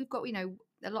 I mean, we've got,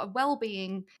 a lot of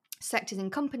well-being sectors in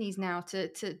companies now to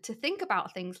think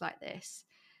about things like this.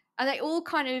 And they all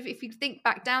kind of, if you think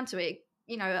back down to it,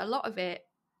 a lot of it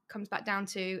comes back down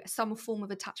to some form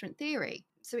of attachment theory.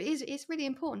 So it's really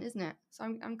important, isn't it? So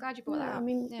I'm glad you brought that up. I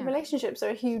mean, relationships are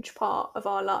a huge part of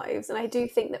our lives. And I do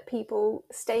think that people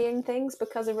stay in things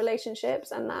because of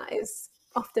relationships, and that is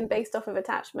often based off of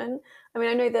attachment. I mean,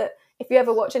 I know that if you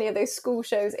ever watch any of those school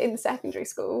shows in secondary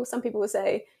school, some people will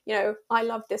say, I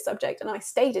loved this subject and I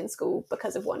stayed in school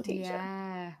because of one teacher.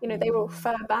 Yeah. They will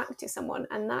refer back to someone,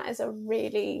 and that is a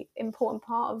really important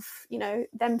part of,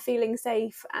 them feeling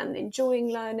safe and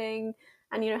enjoying learning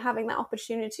and, having that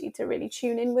opportunity to really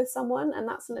tune in with someone, and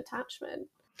that's an attachment.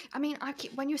 I mean,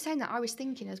 when you were saying that, I was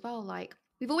thinking as well, like,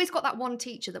 we've always got that one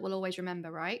teacher that we'll always remember,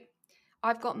 right?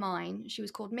 I've got mine. She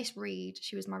was called Miss Reed.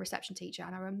 She was my reception teacher,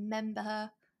 and I remember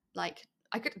her like,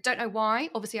 don't know why.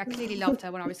 Obviously, I clearly loved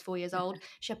her when I was 4 years old.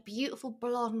 She had beautiful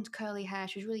blonde curly hair.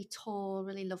 She was really tall,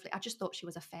 really lovely. I just thought she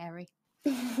was a fairy.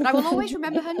 But I will always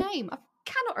remember her name. I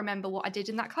cannot remember what I did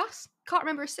in that class. Can't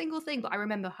remember a single thing, but I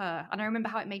remember her, and I remember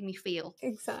how it made me feel.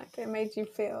 Exactly, it made you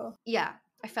feel. Yeah,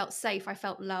 I felt safe. I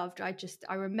felt loved.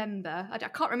 I remember. I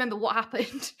can't remember what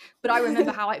happened, but I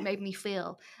remember how it made me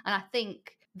feel. And I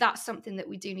think that's something that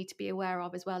we do need to be aware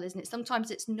of as well, isn't it?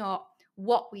 Sometimes it's not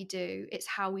what we do, it's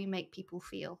how we make people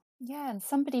feel. Yeah, and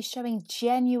somebody showing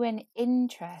genuine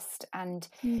interest and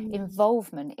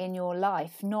involvement in your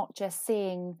life, not just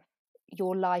seeing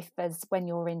your life as when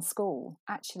you're in school,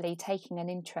 actually taking an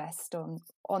interest on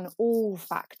all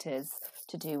factors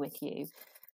to do with you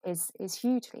is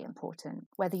hugely important,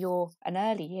 whether you're an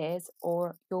early years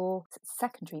or you're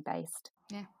secondary based.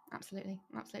 Yeah, absolutely.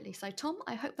 So Tom,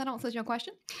 I hope that answers your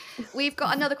question. We've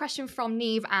got another question from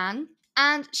Neve Ann.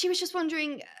 And she was just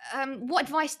wondering, what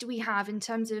advice do we have in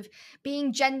terms of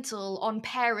being gentle on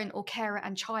parent or carer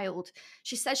and child?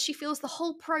 She says she feels the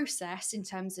whole process in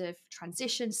terms of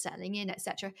transition, settling in,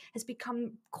 etc., has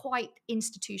become quite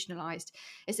institutionalized.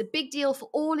 It's a big deal for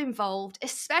all involved,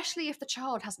 especially if the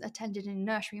child hasn't attended a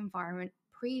nursery environment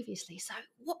previously. So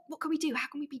what can we do? How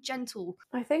can we be gentle?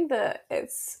 I think that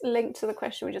it's linked to the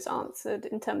question we just answered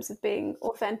in terms of being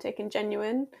authentic and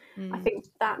genuine. I think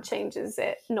that changes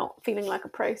it not feeling like a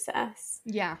process.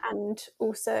 Yeah. And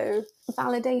also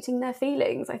validating their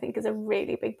feelings, I think, is a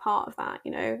really big part of that,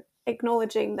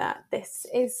 acknowledging that this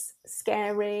is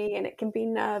scary and it can be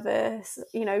nervous,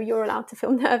 you're allowed to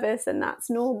feel nervous and that's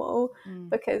normal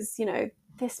because,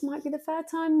 this might be the third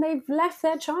time they've left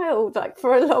their child like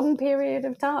for a long period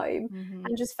of time,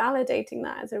 and just validating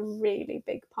that is a really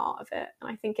big part of it.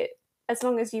 And I think as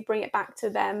long as you bring it back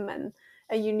to them and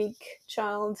a unique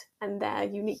child and their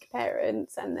unique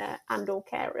parents and or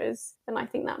carers, then I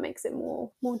think that makes it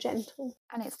more gentle.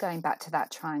 And it's going back to that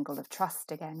triangle of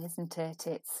trust again, isn't it?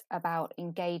 It's about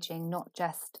engaging, not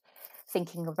just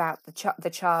thinking about the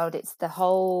child. It's the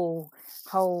whole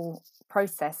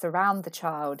process around the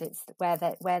child. It's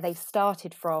where they've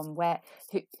started from,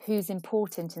 who's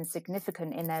important and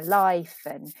significant in their life,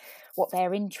 and what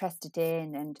they're interested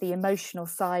in, and the emotional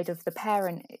side of the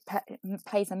parent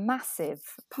plays a massive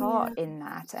part in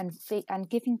that, and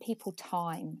giving people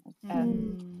time,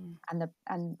 and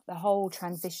the whole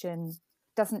transition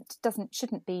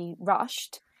shouldn't be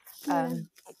rushed.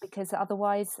 Because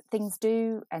otherwise things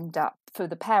do end up, for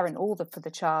the parent or for the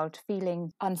child,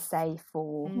 feeling unsafe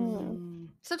or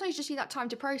sometimes you just need that time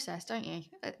to process, don't you?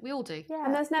 We all do.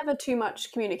 And there's never too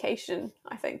much communication,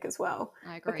 I think, as well.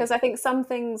 I agree. Because I think some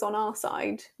things on our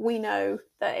side, we know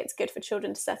that it's good for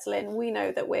children to settle in. We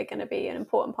know that we're going to be an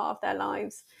important part of their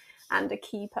lives and a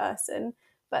key person,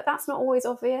 but that's not always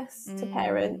obvious to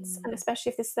parents, and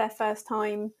especially if this is their first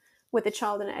time with a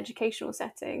child in an educational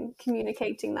setting,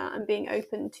 communicating that and being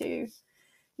open to,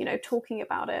 talking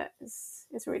about it is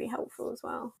really helpful as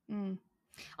well.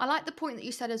 I like the point that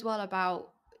you said as well about,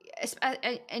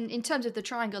 in terms of the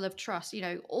triangle of trust,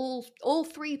 all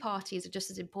three parties are just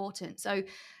as important. So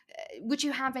would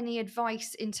you have any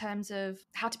advice in terms of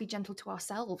how to be gentle to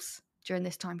ourselves during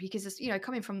this time? Because it's,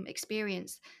 coming from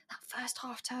experience, that first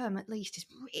half term at least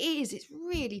it's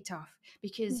really tough,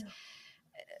 because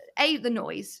the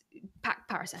noise, pack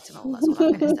paracetamol, that's all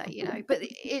I'm going to say, but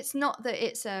it's not that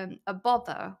it's a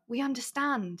bother. We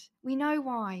understand, we know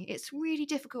why it's really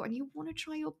difficult, and you want to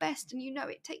try your best, and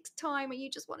it takes time, and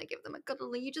you just want to give them a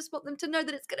cuddle, and you just want them to know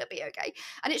that it's going to be okay.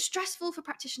 And it's stressful for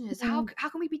practitioners. How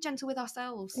can we be gentle with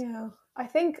ourselves? I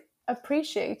think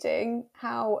appreciating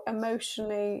how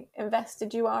emotionally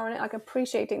invested you are in it, like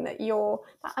appreciating that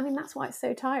that's why it's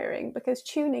so tiring, because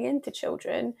tuning into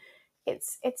children,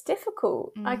 it's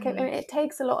difficult. It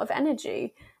takes a lot of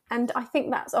energy, and I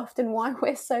think that's often why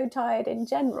we're so tired in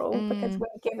general, because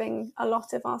we're giving a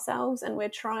lot of ourselves, and we're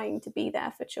trying to be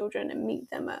there for children and meet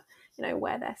them at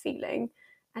where they're feeling,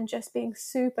 and just being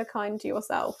super kind to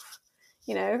yourself,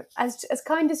 as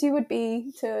kind as you would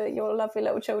be to your lovely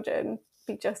little children,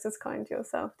 be just as kind to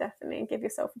yourself, definitely, and give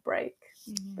yourself a break,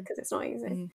 because it's not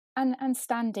easy. And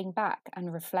standing back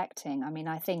and reflecting.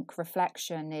 I think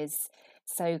reflection is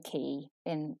so key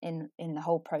in the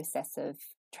whole process of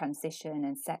transition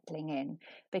and settling in,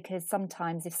 because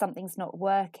sometimes if something's not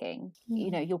working,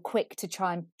 you're quick to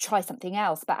try something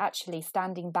else, but actually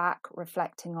standing back,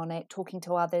 reflecting on it, talking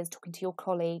to others, talking to your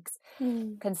colleagues,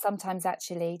 can sometimes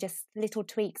actually, just little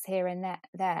tweaks here and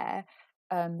there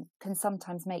can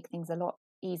sometimes make things a lot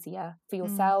easier for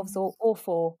yourselves or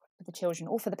for the children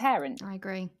or for the parent. I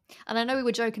agree. And I know we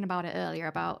were joking about it earlier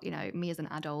about, me as an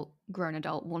grown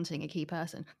adult wanting a key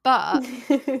person, but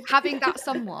having that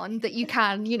someone that you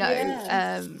can,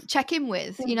 check in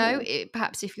with,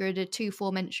 perhaps if you're in a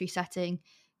 2-4 entry setting,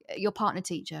 your partner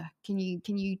teacher, can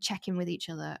you check in with each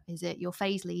other? Is it your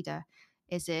phase leader?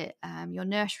 Is it your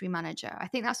nursery manager? I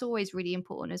think that's always really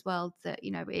important as well, that,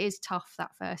 it is tough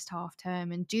that first half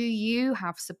term. And do you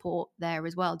have support there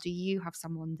as well? Do you have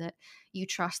someone that you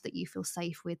trust, that you feel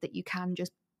safe with, that you can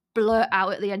just blurt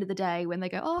out at the end of the day when they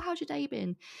go, oh, how's your day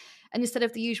been? And instead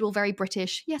of the usual very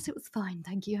British, yes, it was fine,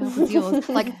 thank you, how was yours?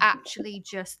 Like actually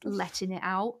just letting it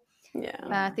out.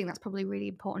 I think that's probably really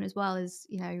important as well, is,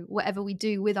 whatever we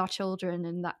do with our children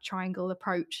and that triangle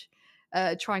approach,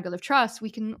 triangle of trust, we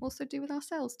can also do with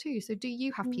ourselves too. So do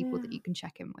you have people that you can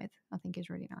check in with? I think is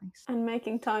really nice. And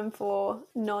making time for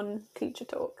non-teacher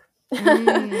talk,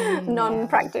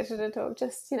 non-practitioner talk,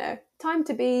 just time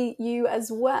to be you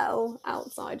as well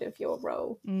outside of your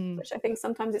role, which I think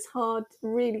sometimes it's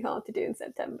really hard to do in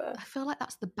September. I feel like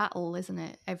that's the battle, isn't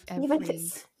it? Even if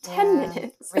it's 10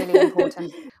 minutes. Really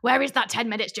important. Where is that 10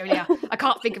 minutes, Julia? I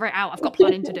can't figure it out. I've got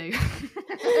planning to do.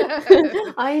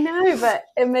 I know, but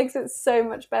it makes it so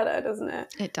much better, doesn't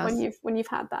it? It does. When you've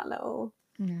had that little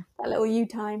you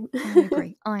time.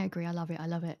 I agree. I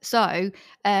love it. So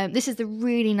this is the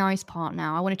really nice part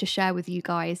now. I wanted to share with you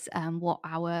guys what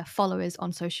our followers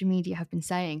on social media have been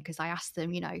saying, because I asked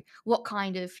them, what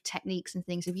kind of techniques and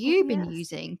things have you been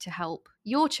using to help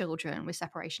your children with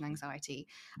separation anxiety?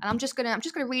 And I'm just gonna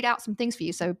read out some things for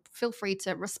you, so feel free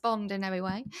to respond in any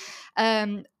way.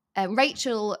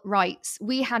 Rachel writes,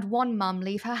 we had one mum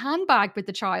leave her handbag with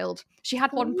the child. She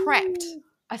had one prepped.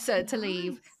 I said to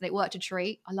leave, and it worked a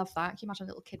treat. I love that. Can you imagine a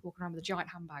little kid walking around with a giant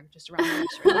handbag just around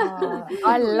the nursery?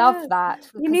 I love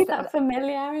that. You need that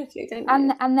familiarity, don't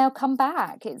you? And they'll come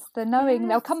back. It's the knowing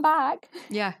they'll come back.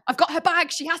 Yeah, I've got her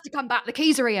bag. She has to come back. The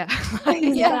keys are here.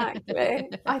 Exactly.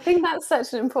 I think that's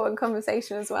such an important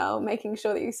conversation as well, making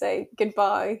sure that you say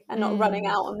goodbye and not running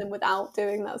out on them without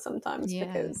doing that sometimes,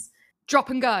 because drop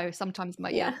and go sometimes.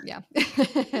 Yeah.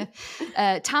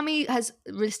 Tammy has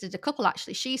listed a couple,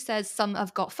 actually. She says some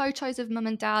have got photos of mum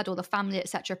and dad or the family,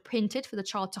 etc., printed for the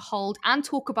child to hold and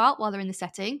talk about while they're in the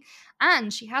setting.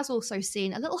 And she has also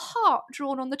seen a little heart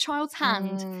drawn on the child's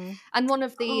hand. And one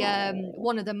of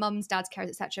the mums, dads, carers,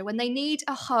 etc., when they need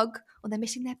a hug or they're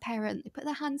missing their parent, they put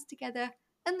their hands together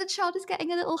and the child is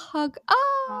getting a little hug.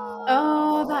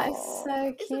 Oh, that is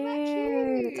so cute. Isn't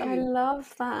that cute? I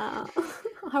love that.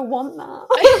 I want that.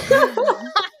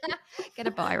 Get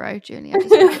a biro, Julia.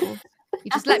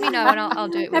 You just let me know and I'll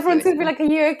do it with Everyone's you. going to be like, are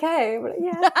you okay? But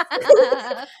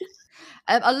yeah.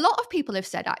 A lot of people have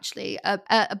said, actually,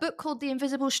 a book called The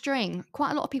Invisible String.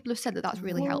 Quite a lot of people have said that that's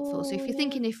really helpful. So if you're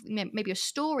thinking if maybe a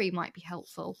story might be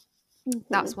helpful,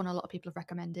 that's one a lot of people have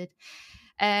recommended.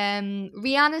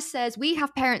 Rihanna says, we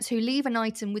have parents who leave an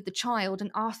item with the child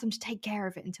and ask them to take care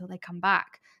of it until they come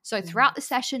back. So throughout the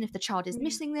session, if the child is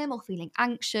missing them or feeling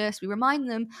anxious, we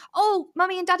remind them, oh,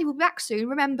 mummy and daddy will be back soon.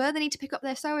 Remember, they need to pick up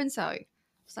their so-and-so.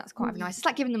 So that's quite nice. It's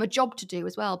like giving them a job to do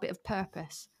as well, a bit of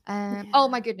purpose. Oh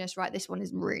my goodness, right, this one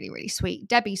is really, really sweet.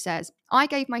 Debbie says, I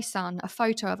gave my son a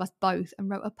photo of us both and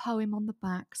wrote a poem on the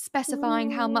back specifying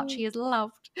how much he is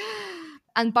loved.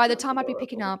 And by the time I'd be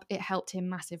picking up, it helped him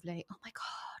massively. Oh my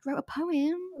God, wrote a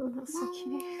poem. Oh, that's so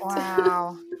cute.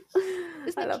 Wow.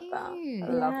 I love that. I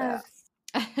love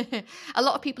it. A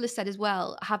lot of people have said as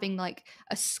well, having like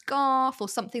a scarf or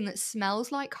something that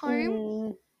smells like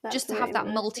home. Just to have that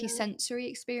multi-sensory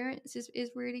experience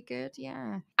is really good.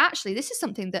 Yeah. Actually, this is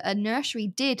something that a nursery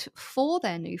did for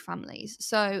their new families.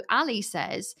 So Ali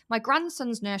says, my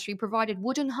grandson's nursery provided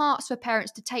wooden hearts for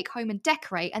parents to take home and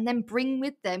decorate and then bring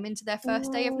with them into their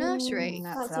first day of nursery.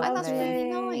 That's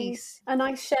really nice. A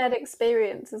nice shared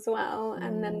experience as well.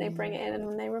 And then they bring it in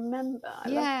and they remember. I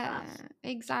love that.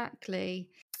 Exactly.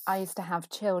 I used to have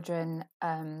children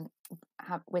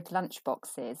with lunch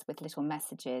boxes with little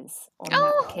messages on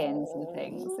napkins and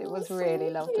things. It was really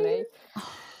lovely.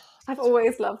 I've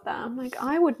always loved that. I'm like,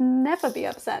 I would never be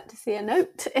upset to see a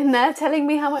note in there telling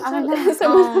me how much I love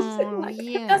someone.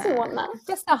 Who doesn't want that?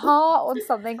 Just a heart or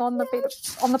something on the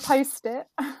post-it.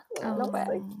 I love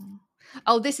it.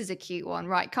 Oh, this is a cute one.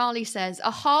 Right. Carly says,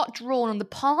 a heart drawn on the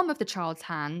palm of the child's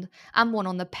hand and one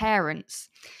on the parents.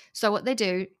 So what they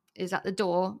do is at the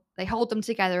door, they hold them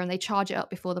together and they charge it up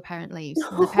before the parent leaves.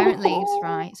 When the parent leaves,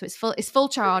 right? So it's full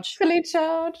charge. Fully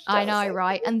charged. I know,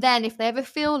 right? And then if they ever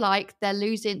feel like they're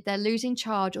losing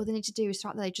charge, all they need to do is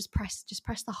start there, just press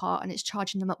the heart and it's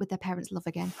charging them up with their parents' love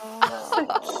again.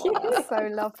 Oh, so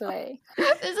lovely.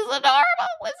 This is adorable.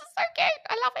 This is so cute.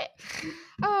 I love it.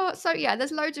 Oh, so yeah,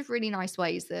 there's loads of really nice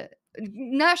ways that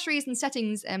nurseries and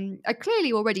settings are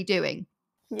clearly already doing.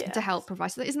 To help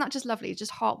provide. So isn't that just lovely? It's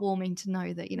just heartwarming to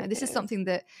know that, this is something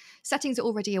that settings are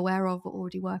already aware of or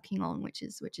already working on, which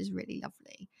is really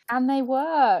lovely. And they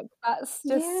work. That's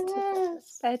just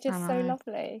they're just so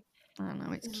lovely. I don't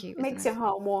know, it's cute. It makes your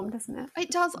heart warm, doesn't it?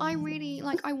 It does. I really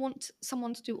I want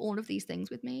someone to do all of these things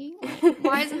with me.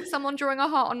 Why isn't someone drawing a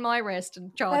heart on my wrist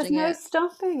and charging There's no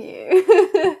stopping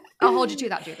you. I'll hold you to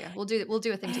that, Julia. We'll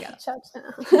do a thing together.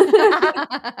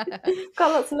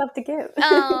 Got lots of love to give.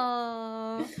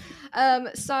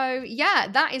 So yeah,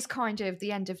 that is kind of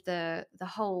the end of the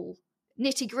whole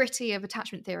nitty-gritty of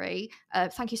attachment theory.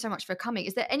 Thank you so much for coming.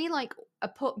 Is there any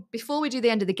before we do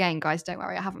the end of the game, guys, don't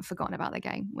worry, I haven't forgotten about the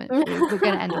game. We're going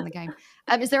to end on the game.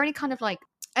 Is there any kind of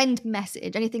end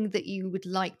message, anything that you would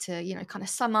like to kind of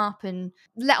sum up and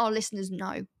let our listeners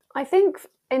know? I think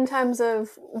in terms of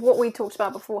what we talked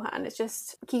about beforehand, it's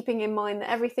just keeping in mind that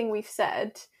everything we've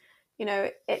said,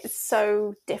 it's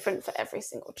so different for every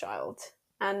single child.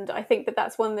 And I think that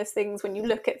that's one of those things when you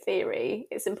look at theory,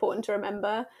 it's important to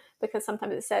remember, because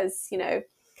sometimes it says,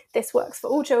 this works for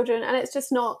all children, and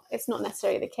it's not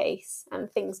necessarily the case.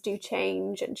 And things do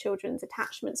change and children's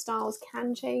attachment styles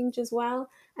can change as well.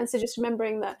 And so just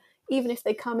remembering that even if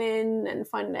they come in and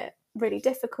find it really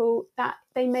difficult, that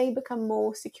they may become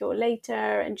more secure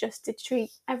later, and just to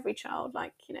treat every child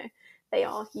like, they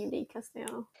are unique as they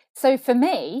are. So for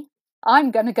me,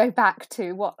 I'm going to go back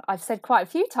to what I've said quite a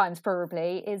few times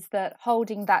probably, is that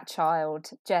holding that child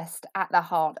just at the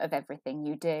heart of everything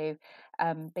you do,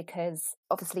 because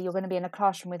obviously you're going to be in a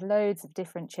classroom with loads of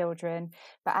different children,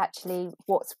 but actually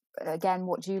what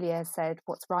Julia said,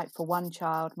 what's right for one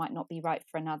child might not be right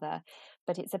for another,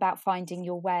 but it's about finding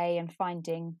your way and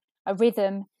finding a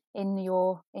rhythm in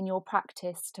your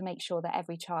practice to make sure that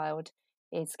every child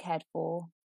is cared for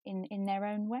in their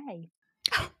own way.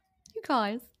 You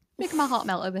guys making my heart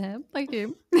melt over here. Thank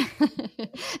you.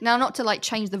 Now, not to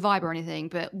change the vibe or anything,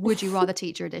 but would you rather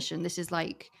teacher edition? This is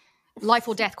life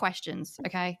or death questions,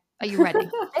 okay? Are you ready? I'm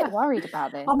a bit worried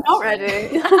about this. I'm not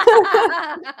ready.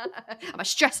 Am I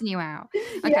stressing you out?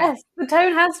 Okay. Yes, the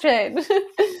tone has changed.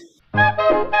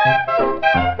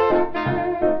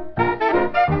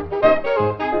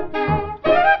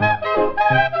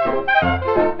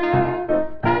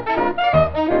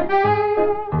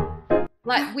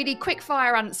 Like, we need quick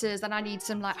fire answers, and I need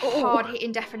some like hard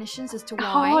hitting definitions as to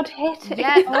why. Hard hitting.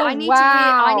 Yeah, Oh, I need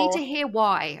wow. to hear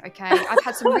why. Okay, I've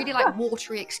had some really like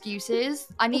watery excuses.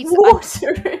 I need some,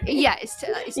 Watery. yeah, it's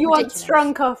You want ridiculous.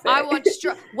 strong coffee. I want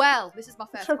strong. Well, this is my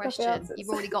first Strong coffee question. answers. You've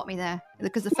already got me there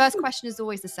because the first question is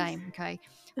always the same. Okay,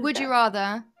 would you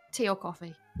rather tea or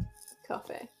coffee?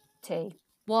 Coffee. Tea.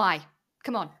 Why?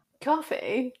 Come on.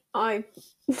 Coffee? I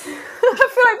feel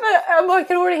like I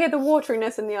can already hear the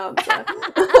wateriness in the answer.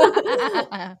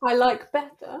 I like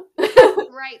better.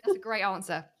 Great, that's a great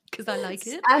answer because I like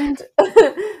it. And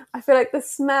I feel like the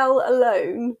smell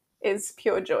alone is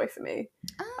pure joy for me.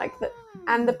 Like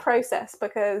and the process,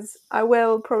 because I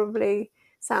will probably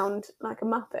sound like a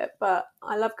muppet, but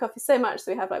I love coffee so much,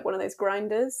 so we have like one of those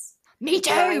grinders. Me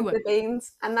Grind too. the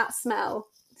beans, and that smell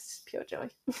is pure joy.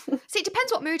 See, it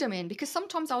depends what mood I'm in because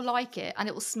sometimes I'll like it and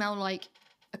it will smell like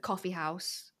a coffee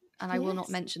house, and I will not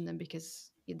Yes. mention them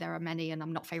because there are many, and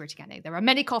I'm not favoriting any. There are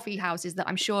many coffee houses that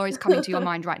I'm sure is coming to your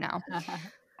mind right now.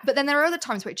 But then there are other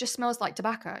times where it just smells like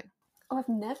tobacco. Oh, I've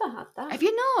never had that. Have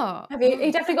you not? Have you?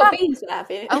 You definitely got beans there, have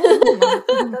you?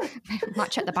 Oh,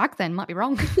 might check the bag then. Might be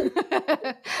wrong.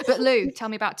 But Lou, tell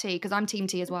me about tea because I'm team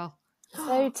tea as well.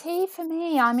 So tea for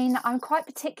me, I mean, I'm quite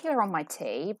particular on my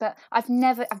tea, but I've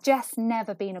just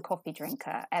never been a coffee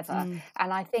drinker ever. And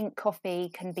I think coffee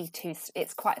can be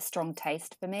it's quite a strong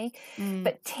taste for me.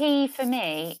 But tea for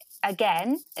me,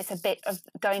 again, it's a bit of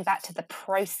going back to the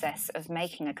process of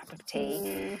making a cup of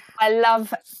tea. I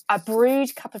love a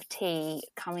brewed cup of tea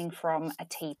coming from a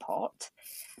teapot.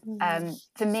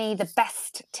 For me, the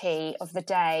best tea of the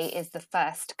day is the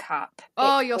first cup.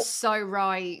 Oh, you're so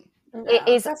right. It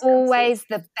is always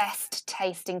the best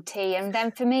tasting tea, and then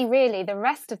for me, really, the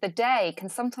rest of the day can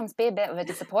sometimes be a bit of a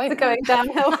disappointment. Going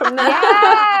downhill from there.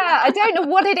 Yeah, I don't know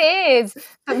what it is,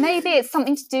 but maybe it's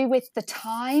something to do with the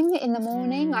time in the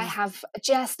morning. I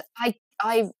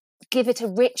give it a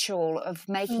ritual of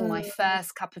making my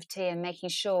first cup of tea and making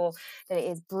sure that it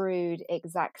is brewed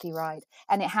exactly right,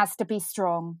 and it has to be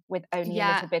strong with only a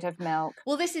little bit of milk.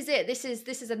 Well, this is it. This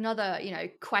is another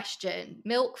question.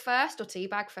 Milk first or tea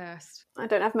bag first? I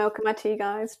don't have milk in my tea,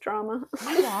 guys. Drama.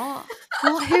 What?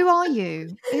 Who are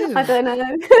you? Ew. I don't know.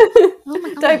 Oh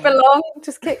my God. Don't belong.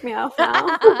 Just kick me off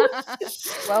now.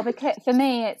 Well, because for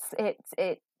me, it's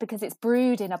because it's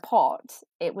brewed in a pot.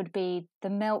 It would be the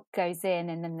milk goes in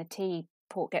and then the tea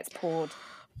gets poured.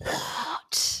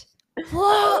 What?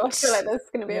 I feel like there's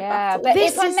going to be a battle. But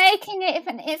if I'm making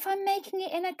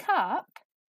it in a cup,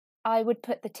 I would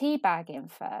put the tea bag in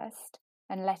first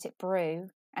and let it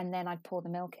brew, and then I'd pour the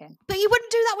milk in. But you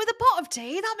wouldn't do that with a pot of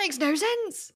tea. That makes no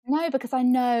sense. No, because I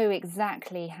know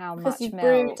exactly how much you milk,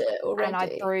 brewed it already. and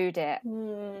I brewed it.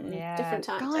 Different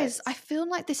tactics. Guys, I feel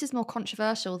like this is more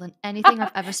controversial than anything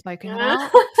I've ever spoken about.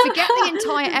 Forget the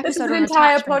entire episode. This is an on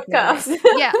entire attachment podcast. theory.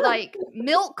 Yeah, like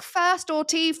milk first or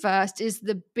tea first is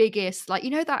the biggest. Like,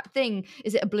 that thing,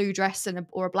 is it a blue dress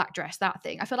or a black dress? That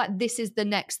thing. I feel like this is the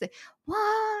next thing.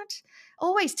 What?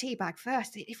 Always tea bag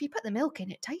first. If you put the milk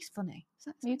in, it tastes funny.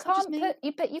 You can't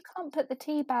put the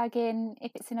tea bag in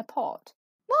if it's in a pot.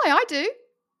 Why? I do.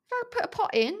 If I put a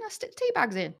pot in, I stick tea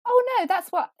bags in. Oh no, that's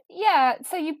what. Yeah,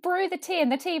 so you brew the tea in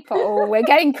the teapot. Oh, we're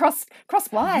getting cross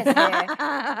wires here.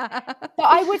 But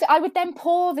I would then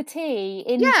pour the tea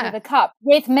into the cup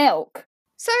with milk.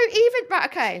 So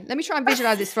okay, let me try and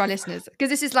visualize this for our listeners, because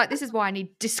this is why I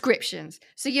need descriptions.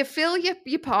 So you fill your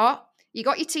pot, you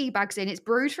got your tea bags in, it's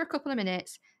brewed for a couple of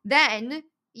minutes, then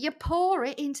you pour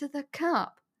it into the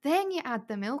cup, then you add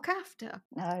the milk after.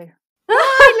 No.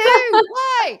 Why, Lou?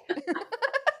 Why?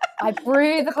 I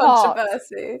brew the pot.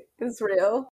 Controversy is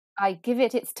real. I give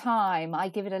it its time. I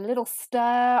give it a little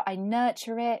stir. I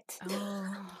nurture it.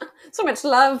 So much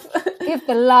love. Give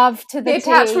the love to the tea.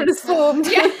 Attachment is formed.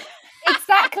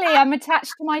 Exactly. I'm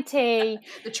attached to my tea.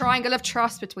 The triangle of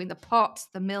trust between the pot,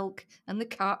 the milk, and the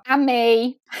cup. And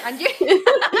me. And you.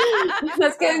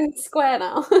 Let's go square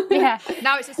now. Yeah.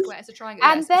 Now it's a square. It's a triangle.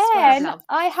 And it's a square of then love.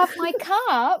 I have my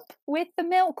cup with the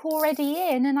milk already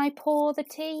in, and I pour the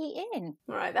tea in.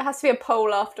 Right, there has to be a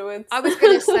poll afterwards. I was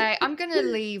going to say, I'm going to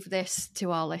leave this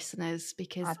to our listeners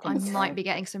because I so. might be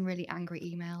getting some really angry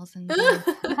emails, and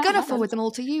I'm going to forward them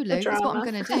all to you, Lou. That's what I'm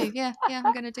going to do. Yeah,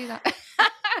 I'm going to do that.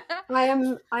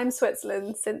 I'm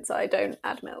Switzerland since I don't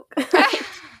add milk.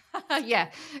 Yeah,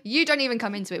 you don't even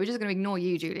come into it. We're just going to ignore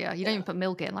you, Julia. You don't even put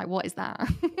milk in. Like, what is that?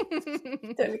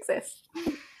 Don't exist.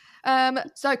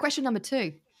 So question number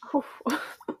 2. Oof.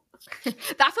 I feel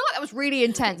like that was really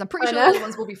intense. I'm pretty sure the other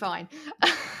ones will be fine.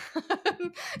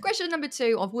 Question number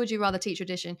 2 of Would You Rather Teacher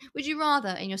Edition. Would you rather,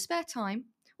 in your spare time,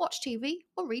 watch TV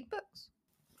or read books?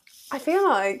 I feel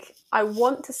like I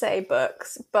want to say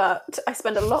books, but I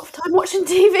spend a lot of time watching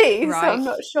TV, so I'm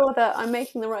not sure that I'm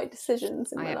making the right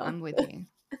decisions in my life. I'm with you.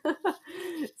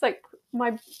 It's like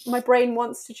my brain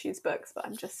wants to choose books, but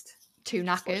I'm just too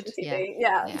knackered.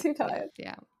 Yeah, too tired.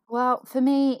 Yeah. Well, for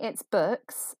me, it's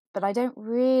books, but I don't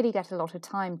really get a lot of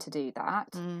time to do that.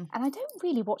 And I don't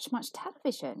really watch much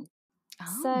television.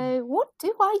 So what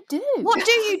do I do? What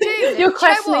do you do? You're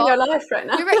questioning your life right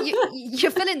now.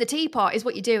 You're filling the teapot is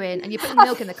what you're doing, and you're putting the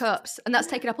milk in the cups, and that's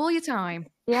taking up all your time.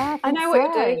 Yeah, I know what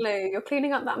you're doing, Lou. You're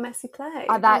cleaning up that messy plate.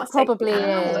 That probably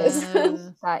is.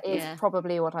 That is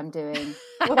probably what I'm doing.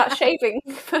 What about shaving?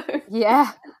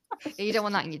 Yeah. You don't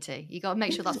want that in your tea. You got to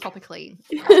make sure that's proper clean.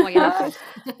 That's why you're knackered.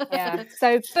 Yeah.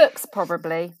 So books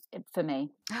probably for me.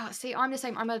 Oh, see, I'm the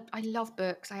same. I love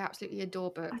books. I absolutely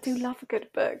adore books. I do love a good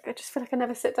book. I just feel like I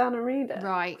never sit down and read it.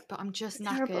 Right, but I'm just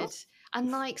knackered. Terrible.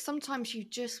 And like sometimes you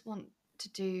just want to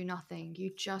do nothing.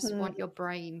 You just want your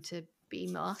brain to be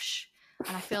mush.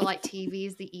 And I feel like TV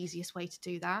is the easiest way to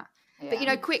do that. Yeah.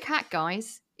 But quick hack,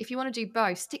 guys. If you want to do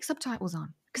both, stick subtitles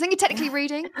on. Because then you're technically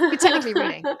reading.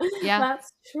 Yeah.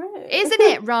 That's true. Isn't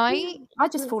it, right? I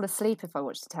just fall asleep if I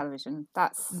watch the television.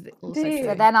 That's also true.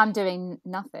 So then I'm doing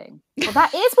nothing. Well,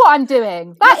 that is what I'm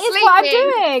doing. That is what I'm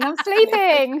doing. I'm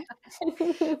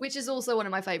sleeping. Which is also one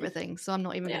of my favourite things. So I'm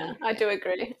not even going to... I do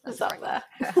agree. That's up there.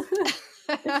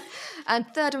 And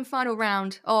third and final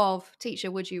round of Teacher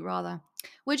Would You Rather.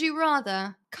 Would you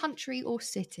rather country or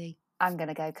city? I'm going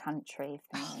to go country.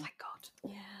 Oh my God.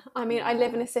 Yeah. I mean, I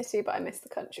live in a city, but I miss the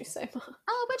country so much.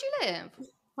 Oh, where do you live?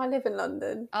 I live in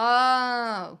London.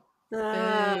 Oh. No,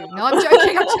 I'm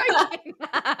joking.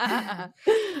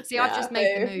 See, I've just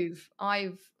made the move.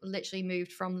 I've literally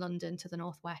moved from London to the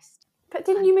northwest. But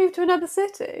didn't you move to another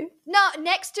city? No,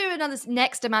 next to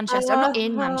Manchester. I'm not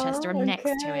in Manchester. I'm next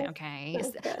to it, okay?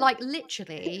 It's like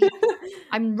literally,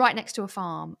 I'm right next to a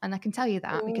farm. And I can tell you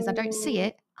that because I don't see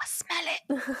it. I smell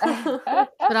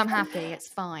it. But I'm happy. It's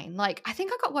fine. Like, I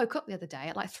think I got woke up the other day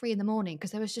at like 3 a.m. because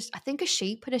there was I think a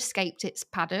sheep had escaped its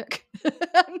paddock.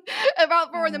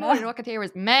 About 4 a.m. all I could hear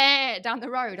was meh down the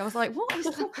road. I was like, what is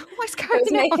going on? It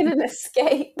was making an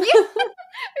escape. Yeah,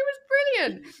 it was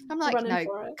brilliant. I'm like, Running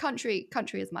no, country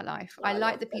is my life. I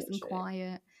like the peace and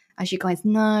quiet. As you guys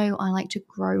know, I like to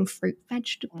grow fruit,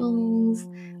 vegetables.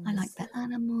 I like the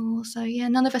animals. So yeah,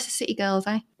 none of us are city girls,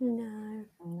 eh? No.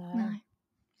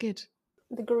 Good.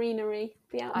 The greenery,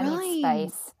 the outdoors. I need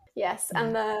space. Yes,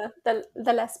 and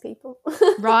the less people.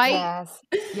 Right? Yes.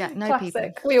 Yeah, no Classic.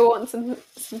 people. We all want some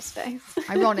space.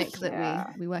 Ironic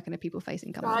that we work in a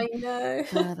people-facing company. I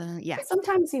know. Yeah. But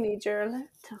sometimes you need your alone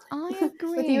time. I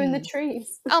agree. With you in the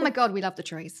trees. Oh my God, we love the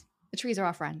trees. The trees are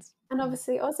our friends. And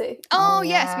obviously Ozzy. Oh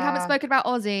yes, we haven't spoken about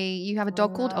Ozzy. You have a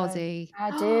dog called Ozzy.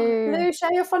 I do. Lou,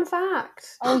 share your fun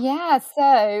fact. Oh yeah,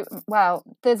 so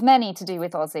there's many to do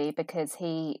with Ozzy because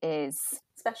he is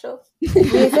special.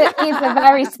 He's a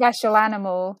very special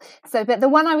animal. So, but the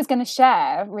one I was going to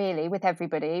share really with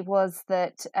everybody was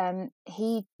that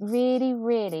he really,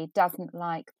 really doesn't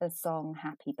like the song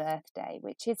Happy Birthday,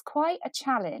 which is quite a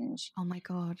challenge. Oh my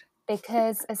God.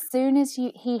 Because as soon as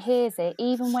he hears it,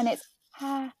 even when it's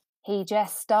he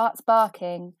just starts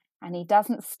barking and he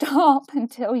doesn't stop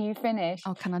until you finish.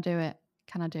 Oh, can I do it?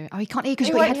 Oh, you can't hear because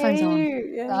you've got your headphones on.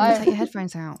 Yeah. No. Take your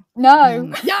headphones out.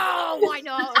 No. No, why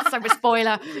not? So a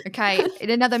spoiler. Okay, in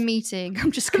another meeting,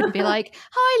 I'm just going to be like,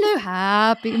 hi, Lou,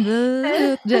 happy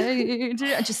birthday. And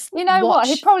just what?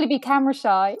 He'd probably be camera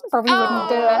shy. Probably wouldn't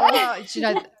do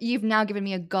it. You've now given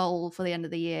me a goal for the end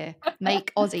of the year.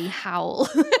 Make Ozzy howl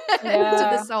to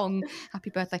the song Happy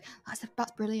Birthday.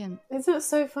 That's brilliant. Isn't it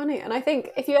so funny? And I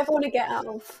think if you ever want to get out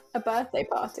of a birthday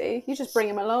party, you just bring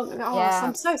him along and go,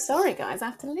 I'm so sorry, guys. I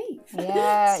have to leave.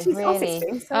 Yeah, really.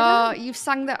 You've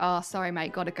sang that. Oh, sorry,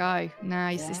 mate. Gotta go. No,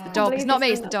 it's the dog. It's not me.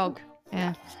 It's the dog.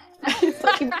 Yeah.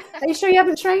 Are you sure you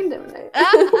haven't trained him, Lou?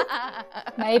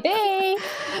 Maybe.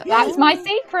 That's my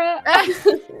secret.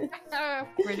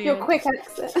 Brilliant. Your quick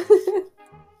exit.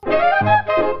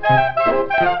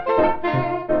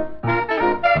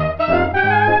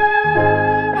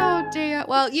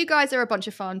 Well, you guys are a bunch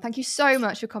of fun. Thank you so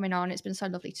much for coming on. It's been so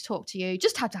lovely to talk to you.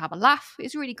 Just had to have a laugh.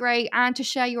 It's really great. And to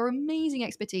share your amazing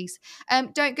expertise.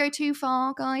 Don't go too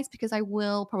far, guys, because I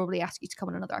will probably ask you to come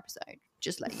on another episode.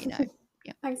 Just let you know.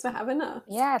 Yeah. Thanks for having us.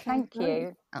 Yeah, thank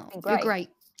you. Oh, you're great.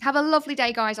 Have a lovely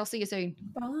day, guys. I'll see you soon.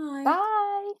 Bye.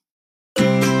 Bye.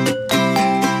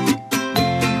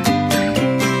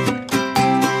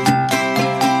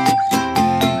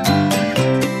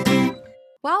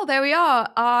 Well, there we are.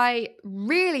 I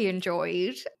really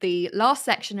enjoyed the last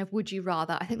section of Would You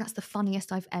Rather. I think that's the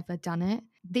funniest I've ever done it.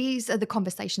 These are the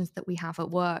conversations that we have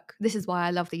at work. This is why I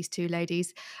love these two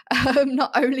ladies. Not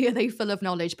only are they full of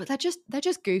knowledge, but they're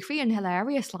just goofy and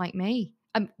hilarious like me.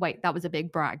 Wait, that was a big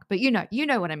brag, but you know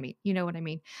what I mean. You know what I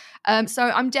mean. So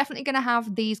I'm definitely going to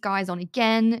have these guys on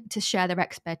again to share their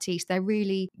expertise. They're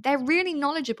really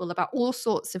knowledgeable about all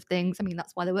sorts of things. I mean,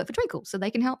 that's why they work for Twinkl, so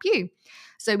they can help you.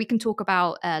 So we can talk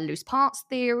about loose parts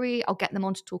theory. I'll get them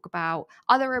on to talk about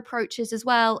other approaches as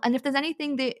well. And if there's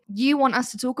anything that you want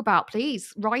us to talk about,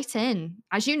 please write in.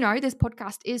 As you know, this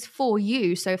podcast is for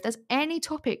you. So if there's any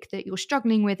topic that you're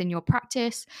struggling with in your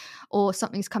practice or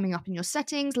something's coming up in your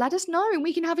settings, let us know.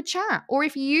 We can have a chat. Or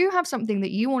if you have something that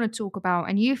you want to talk about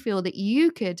and you feel that you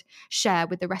could share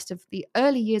with the rest of the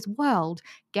early years world,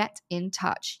 get in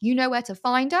touch. You know where to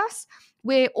find us.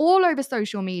 We're all over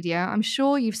social media. I'm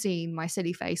sure you've seen my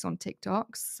silly face on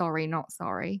TikTok. Sorry, not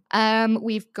sorry.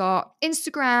 We've got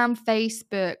Instagram,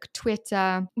 Facebook,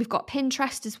 Twitter. We've got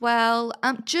Pinterest as well.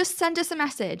 Just send us a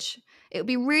message. It would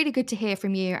be really good to hear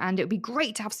from you, and it would be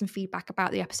great to have some feedback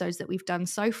about the episodes that we've done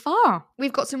so far.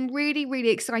 We've got some really,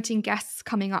 really exciting guests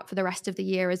coming up for the rest of the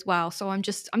year as well. So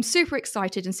I'm super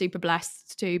excited and super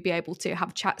blessed to be able to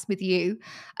have chats with you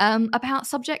about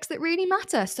subjects that really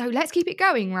matter. So let's keep it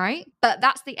going, right? But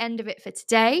that's the end of it for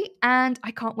today, and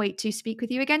I can't wait to speak with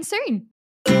you again soon.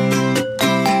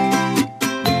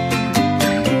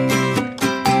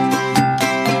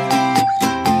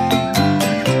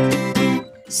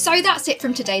 So that's it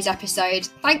from today's episode.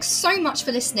 Thanks so much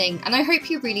for listening, and I hope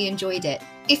you really enjoyed it.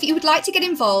 If you would like to get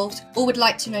involved or would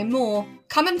like to know more,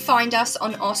 come and find us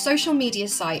on our social media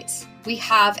sites. We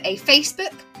have a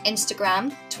Facebook,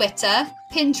 Instagram, Twitter,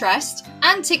 Pinterest,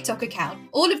 and TikTok account.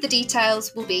 All of the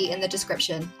details will be in the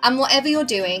description. And whatever you're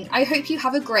doing, I hope you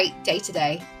have a great day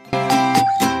today.